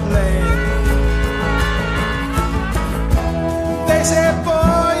have a plan. They said,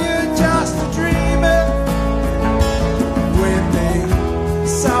 boy, you're just a dreamer. When they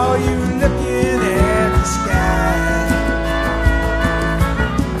saw you looking at the sky,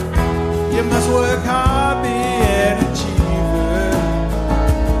 you must work hard, be an achiever,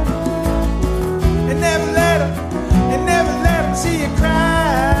 and never let them see you cry.